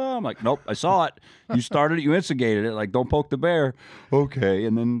got up. Oh, I'm like, nope, I saw it. You started it. You instigated it. Like, don't poke the bear. Okay.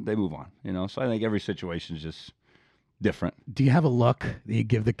 And then they move on, So I think every situation is just different. Do you have a look that you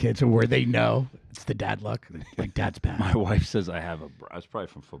give the kids, or where they know it's the dad look, like dad's bad? My wife says I have it's probably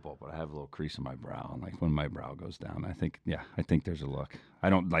from football, but I have a little crease in my brow, and like when my brow goes down, I think there's a look. I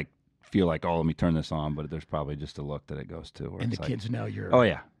don't like feel like, oh, let me turn this on, but there's probably just a look that it goes to. Where And it's the like, kids know you're. oh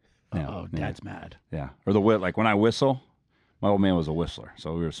yeah, Oh, dad's mad. Yeah, or like when I whistle, my old man was a whistler,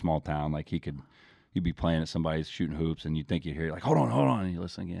 so we were a small town. Like he'd be playing at somebody's shooting hoops, and you'd think you'd hear like, hold on, and you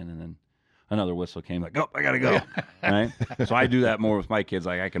listen again, and then another whistle came, like, oh, I gotta go, right? So I do that more with my kids.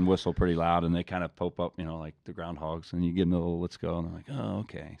 Like I can whistle pretty loud, and they kind of pop up, like the groundhogs, and you give them a little let's go, and they're like, oh,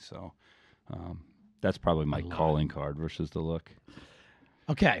 okay. So that's probably my calling card versus the look.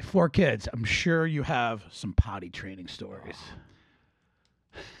 Okay, 4 kids. I'm sure you have some potty training stories.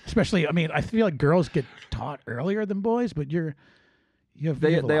 Especially, I feel like girls get taught earlier than boys, but you have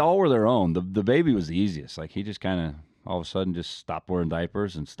They all were their own. The baby was the easiest. Like he just kind of all of a sudden just stopped wearing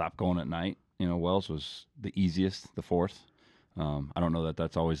diapers and stopped going at night. Wells was the easiest, the 4th. I don't know that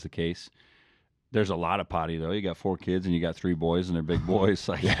that's always the case. There's a lot of potty though. You got 4 kids and you got 3 boys and they're big boys.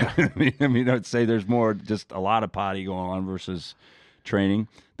 Like I'd say there's more, just a lot of potty going on versus training.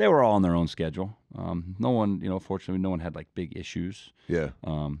 They were all on their own schedule. No one, fortunately, no one had like big issues. Yeah.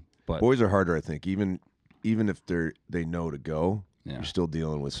 But boys are harder, I think. Even if they know to go, Yeah. you're still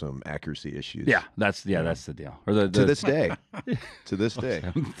dealing with some accuracy issues. Yeah, that's the deal. Or To this day. To this day.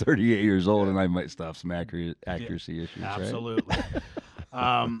 I'm 38 years old and I might still have some accuracy issues. Absolutely.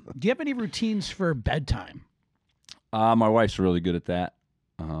 Right? Do you have any routines for bedtime? My wife's really good at that.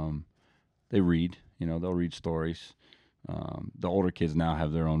 They read. They'll read stories. The older kids now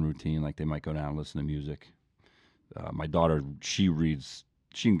have their own routine. Like they might go down and listen to music. My daughter, she reads.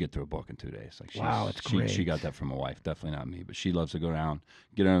 She can get through a book in 2 days. Like wow, it's great. She got that from my wife. Definitely not me, but she loves to go down,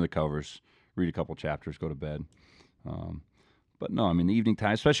 get under the covers, read a couple chapters, go to bed. But no, the evening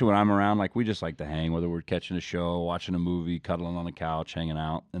time, especially when I'm around, like we just like to hang, whether we're catching a show, watching a movie, cuddling on the couch, hanging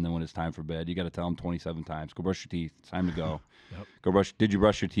out. And then when it's time for bed, you got to tell them 27 times, go brush your teeth. It's time to go. Yep. Go brush. Did you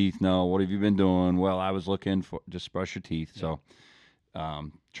brush your teeth? No. What have you been doing? Well, I was looking for, just brush your teeth. Yep. So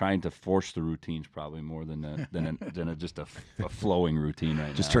trying to force the routines probably more than just a flowing routine right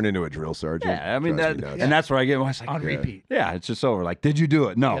now. Just turn into a drill sergeant. Yeah, and that's where I get. I was like, on repeat. Yeah, it's just over. Like, did you do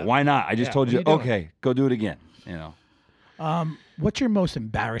it? No. Why not? I just told you. Okay, go do it again. What's your most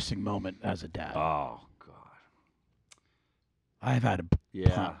embarrassing moment as a dad? Oh God, I've had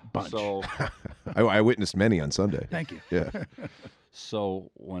a bunch. So I witnessed many on Sunday. Thank you. Yeah.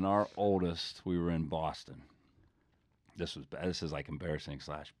 So when our oldest, we were in Boston. This is like embarrassing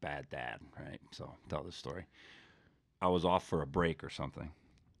 / bad dad, right? So I'll tell this story. I was off for a break or something,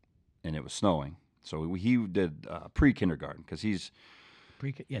 and it was snowing. So he did pre-kindergarten because he's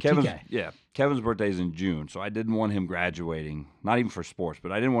Kevin's, TK. Kevin's birthday is in June, so I didn't want him graduating, not even for sports,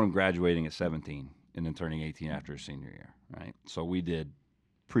 but I didn't want him graduating at 17 and then turning 18 after his senior year, right? So we did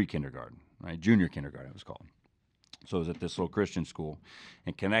pre-kindergarten, right? Junior kindergarten it was called. So it was at this little Christian school,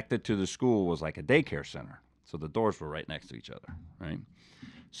 and connected to the school was like a daycare center. So the doors were right next to each other, right?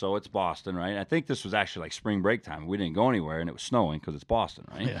 So it's Boston, right? I think this was actually like spring break time. We didn't go anywhere, and it was snowing because it's Boston,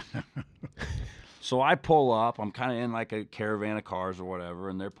 right? Yeah. So I pull up. I'm kind of in like a caravan of cars or whatever,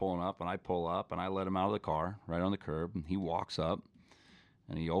 and they're pulling up, and I pull up, and I let him out of the car right on the curb, and he walks up,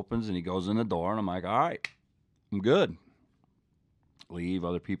 and he opens, and he goes in the door, and I'm like, all right, I'm good. Leave.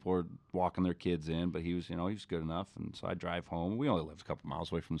 Other people are walking their kids in, but he was good enough, and so I drive home. We only lived a couple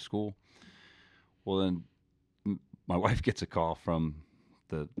miles away from the school. Well, then my wife gets a call from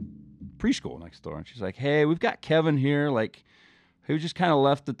the preschool next door, and she's like, hey, we've got Kevin here. Like, he was just kind of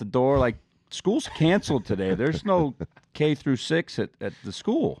left at the door, like, school's canceled today. There's no K through 6 at the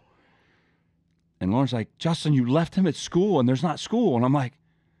school. And Lauren's like, Justin, you left him at school and there's not school. And I'm like,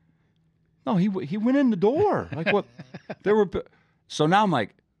 no, he went in the door. Like what? So now I'm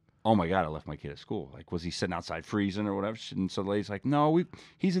like, oh my God, I left my kid at school. Like, was he sitting outside freezing or whatever? And so the lady's like, no,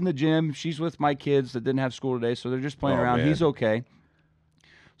 he's in the gym. She's with my kids that didn't have school today. So they're just playing around. Man. He's okay.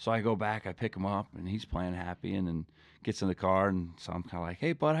 So I go back, I pick him up, and he's playing happy, and then gets in the car, and so I'm kind of like,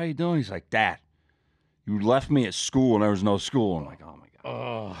 hey, bud, how you doing? He's like, Dad, you left me at school, and there was no school. I'm like, oh, my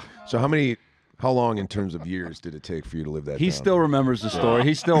God. So how long in terms of years did it take for you to live that He down? still remembers the story.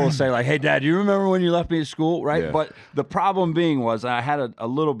 He still will say, like, hey, Dad, do you remember when you left me at school, right? Yeah. But the problem being was I had a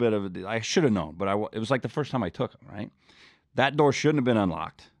little bit of I should have known, but it was like the first time I took him, right? That door shouldn't have been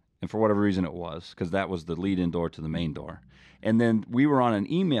unlocked, and for whatever reason it was, because that was the lead-in door to the main door. And then we were on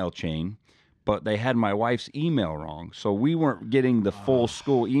an email chain, but they had my wife's email wrong. So we weren't getting the full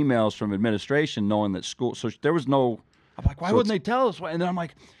school emails from administration knowing that school. So there was no, I'm like, why wouldn't they tell us? And then I'm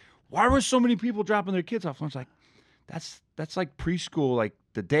like, why were so many people dropping their kids off? And I was like, that's like preschool, like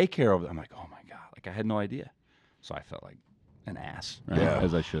the daycare over there. I'm like, oh my God. Like I had no idea. So I felt like an ass, right? Yeah.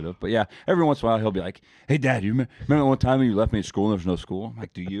 As I should have. But yeah, every once in a while he'll be like, "Hey, Dad, you remember one time when you left me at school and there was no school?" I'm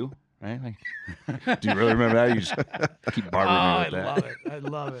like, "Do you?" Right? Like, do you really remember that? You just keep barbering me with that. I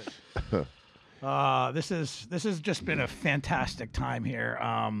love it. This has just been a fantastic time here.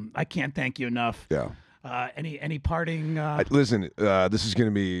 I can't thank you enough. Yeah. Any parting? Listen, this is going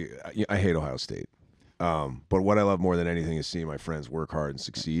to be. I hate Ohio State, but what I love more than anything is seeing my friends work hard and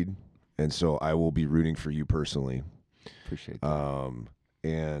succeed, and so I will be rooting for you personally. Appreciate that.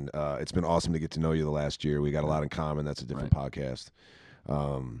 And it's been awesome to get to know you the last year. We got a lot in common. That's a different podcast.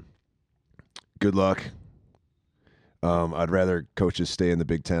 Good luck. I'd rather coaches stay in the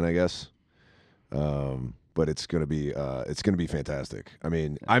Big Ten, I guess. But it's gonna be fantastic. I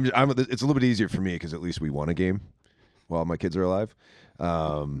mean, it's a little bit easier for me because at least we won a game while my kids are alive.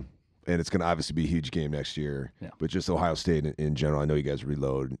 And it's gonna obviously be a huge game next year. Yeah. But just Ohio State in general, I know you guys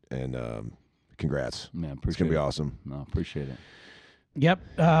reload, and congrats. Man, it's gonna be awesome. No, appreciate it. Yep.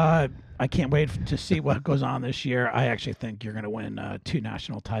 I can't wait to see what goes on this year. I actually think you're going to win 2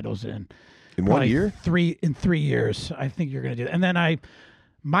 national titles in 1 year. 3 years. I think you're going to do that. And then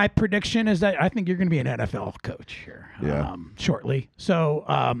my prediction is that I think you're going to be an NFL coach here shortly. So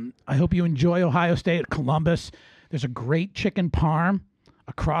I hope you enjoy Ohio State, Columbus. There's a great chicken parm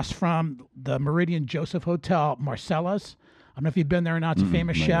across from the Meridian Joseph Hotel, Marcella's. I don't know if you've been there or not. It's a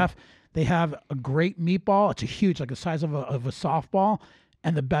famous chef. They have a great meatball. It's a huge, like the size of a softball,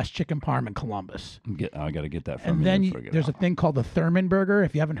 and the best chicken parm in Columbus. I got to get that from and you. then before I get there's out. a thing called the Thurman Burger.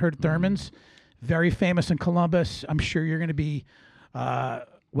 If you haven't heard of Thurman's, very famous in Columbus. I'm sure you're going to be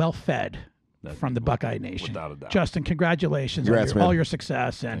well fed from the Buckeye Nation. Without a doubt. Justin, congratulations Congrats, on man. all your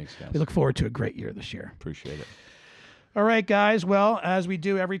success, and Thanks, guys. we look forward to a great year this year. Appreciate it. All right, guys. Well, as we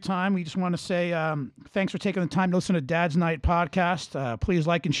do every time, we just want to say thanks for taking the time to listen to Dad's Night podcast. Please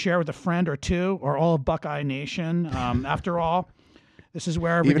like and share with a friend or two or all of Buckeye Nation. After all, this is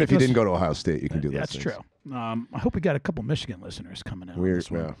where Even if you didn't go to Ohio State, you can do that. That's true. I hope we got a couple Michigan listeners coming in.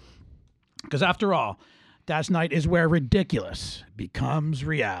 Yeah. Because after all, Dad's Night is where ridiculous becomes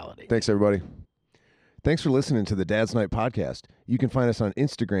reality. Thanks, everybody. Thanks for listening to the Dad's Night Podcast. You can find us on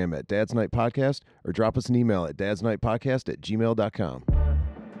Instagram at Dad's Night Podcast or drop us an email at dadsnightpodcast@gmail.com.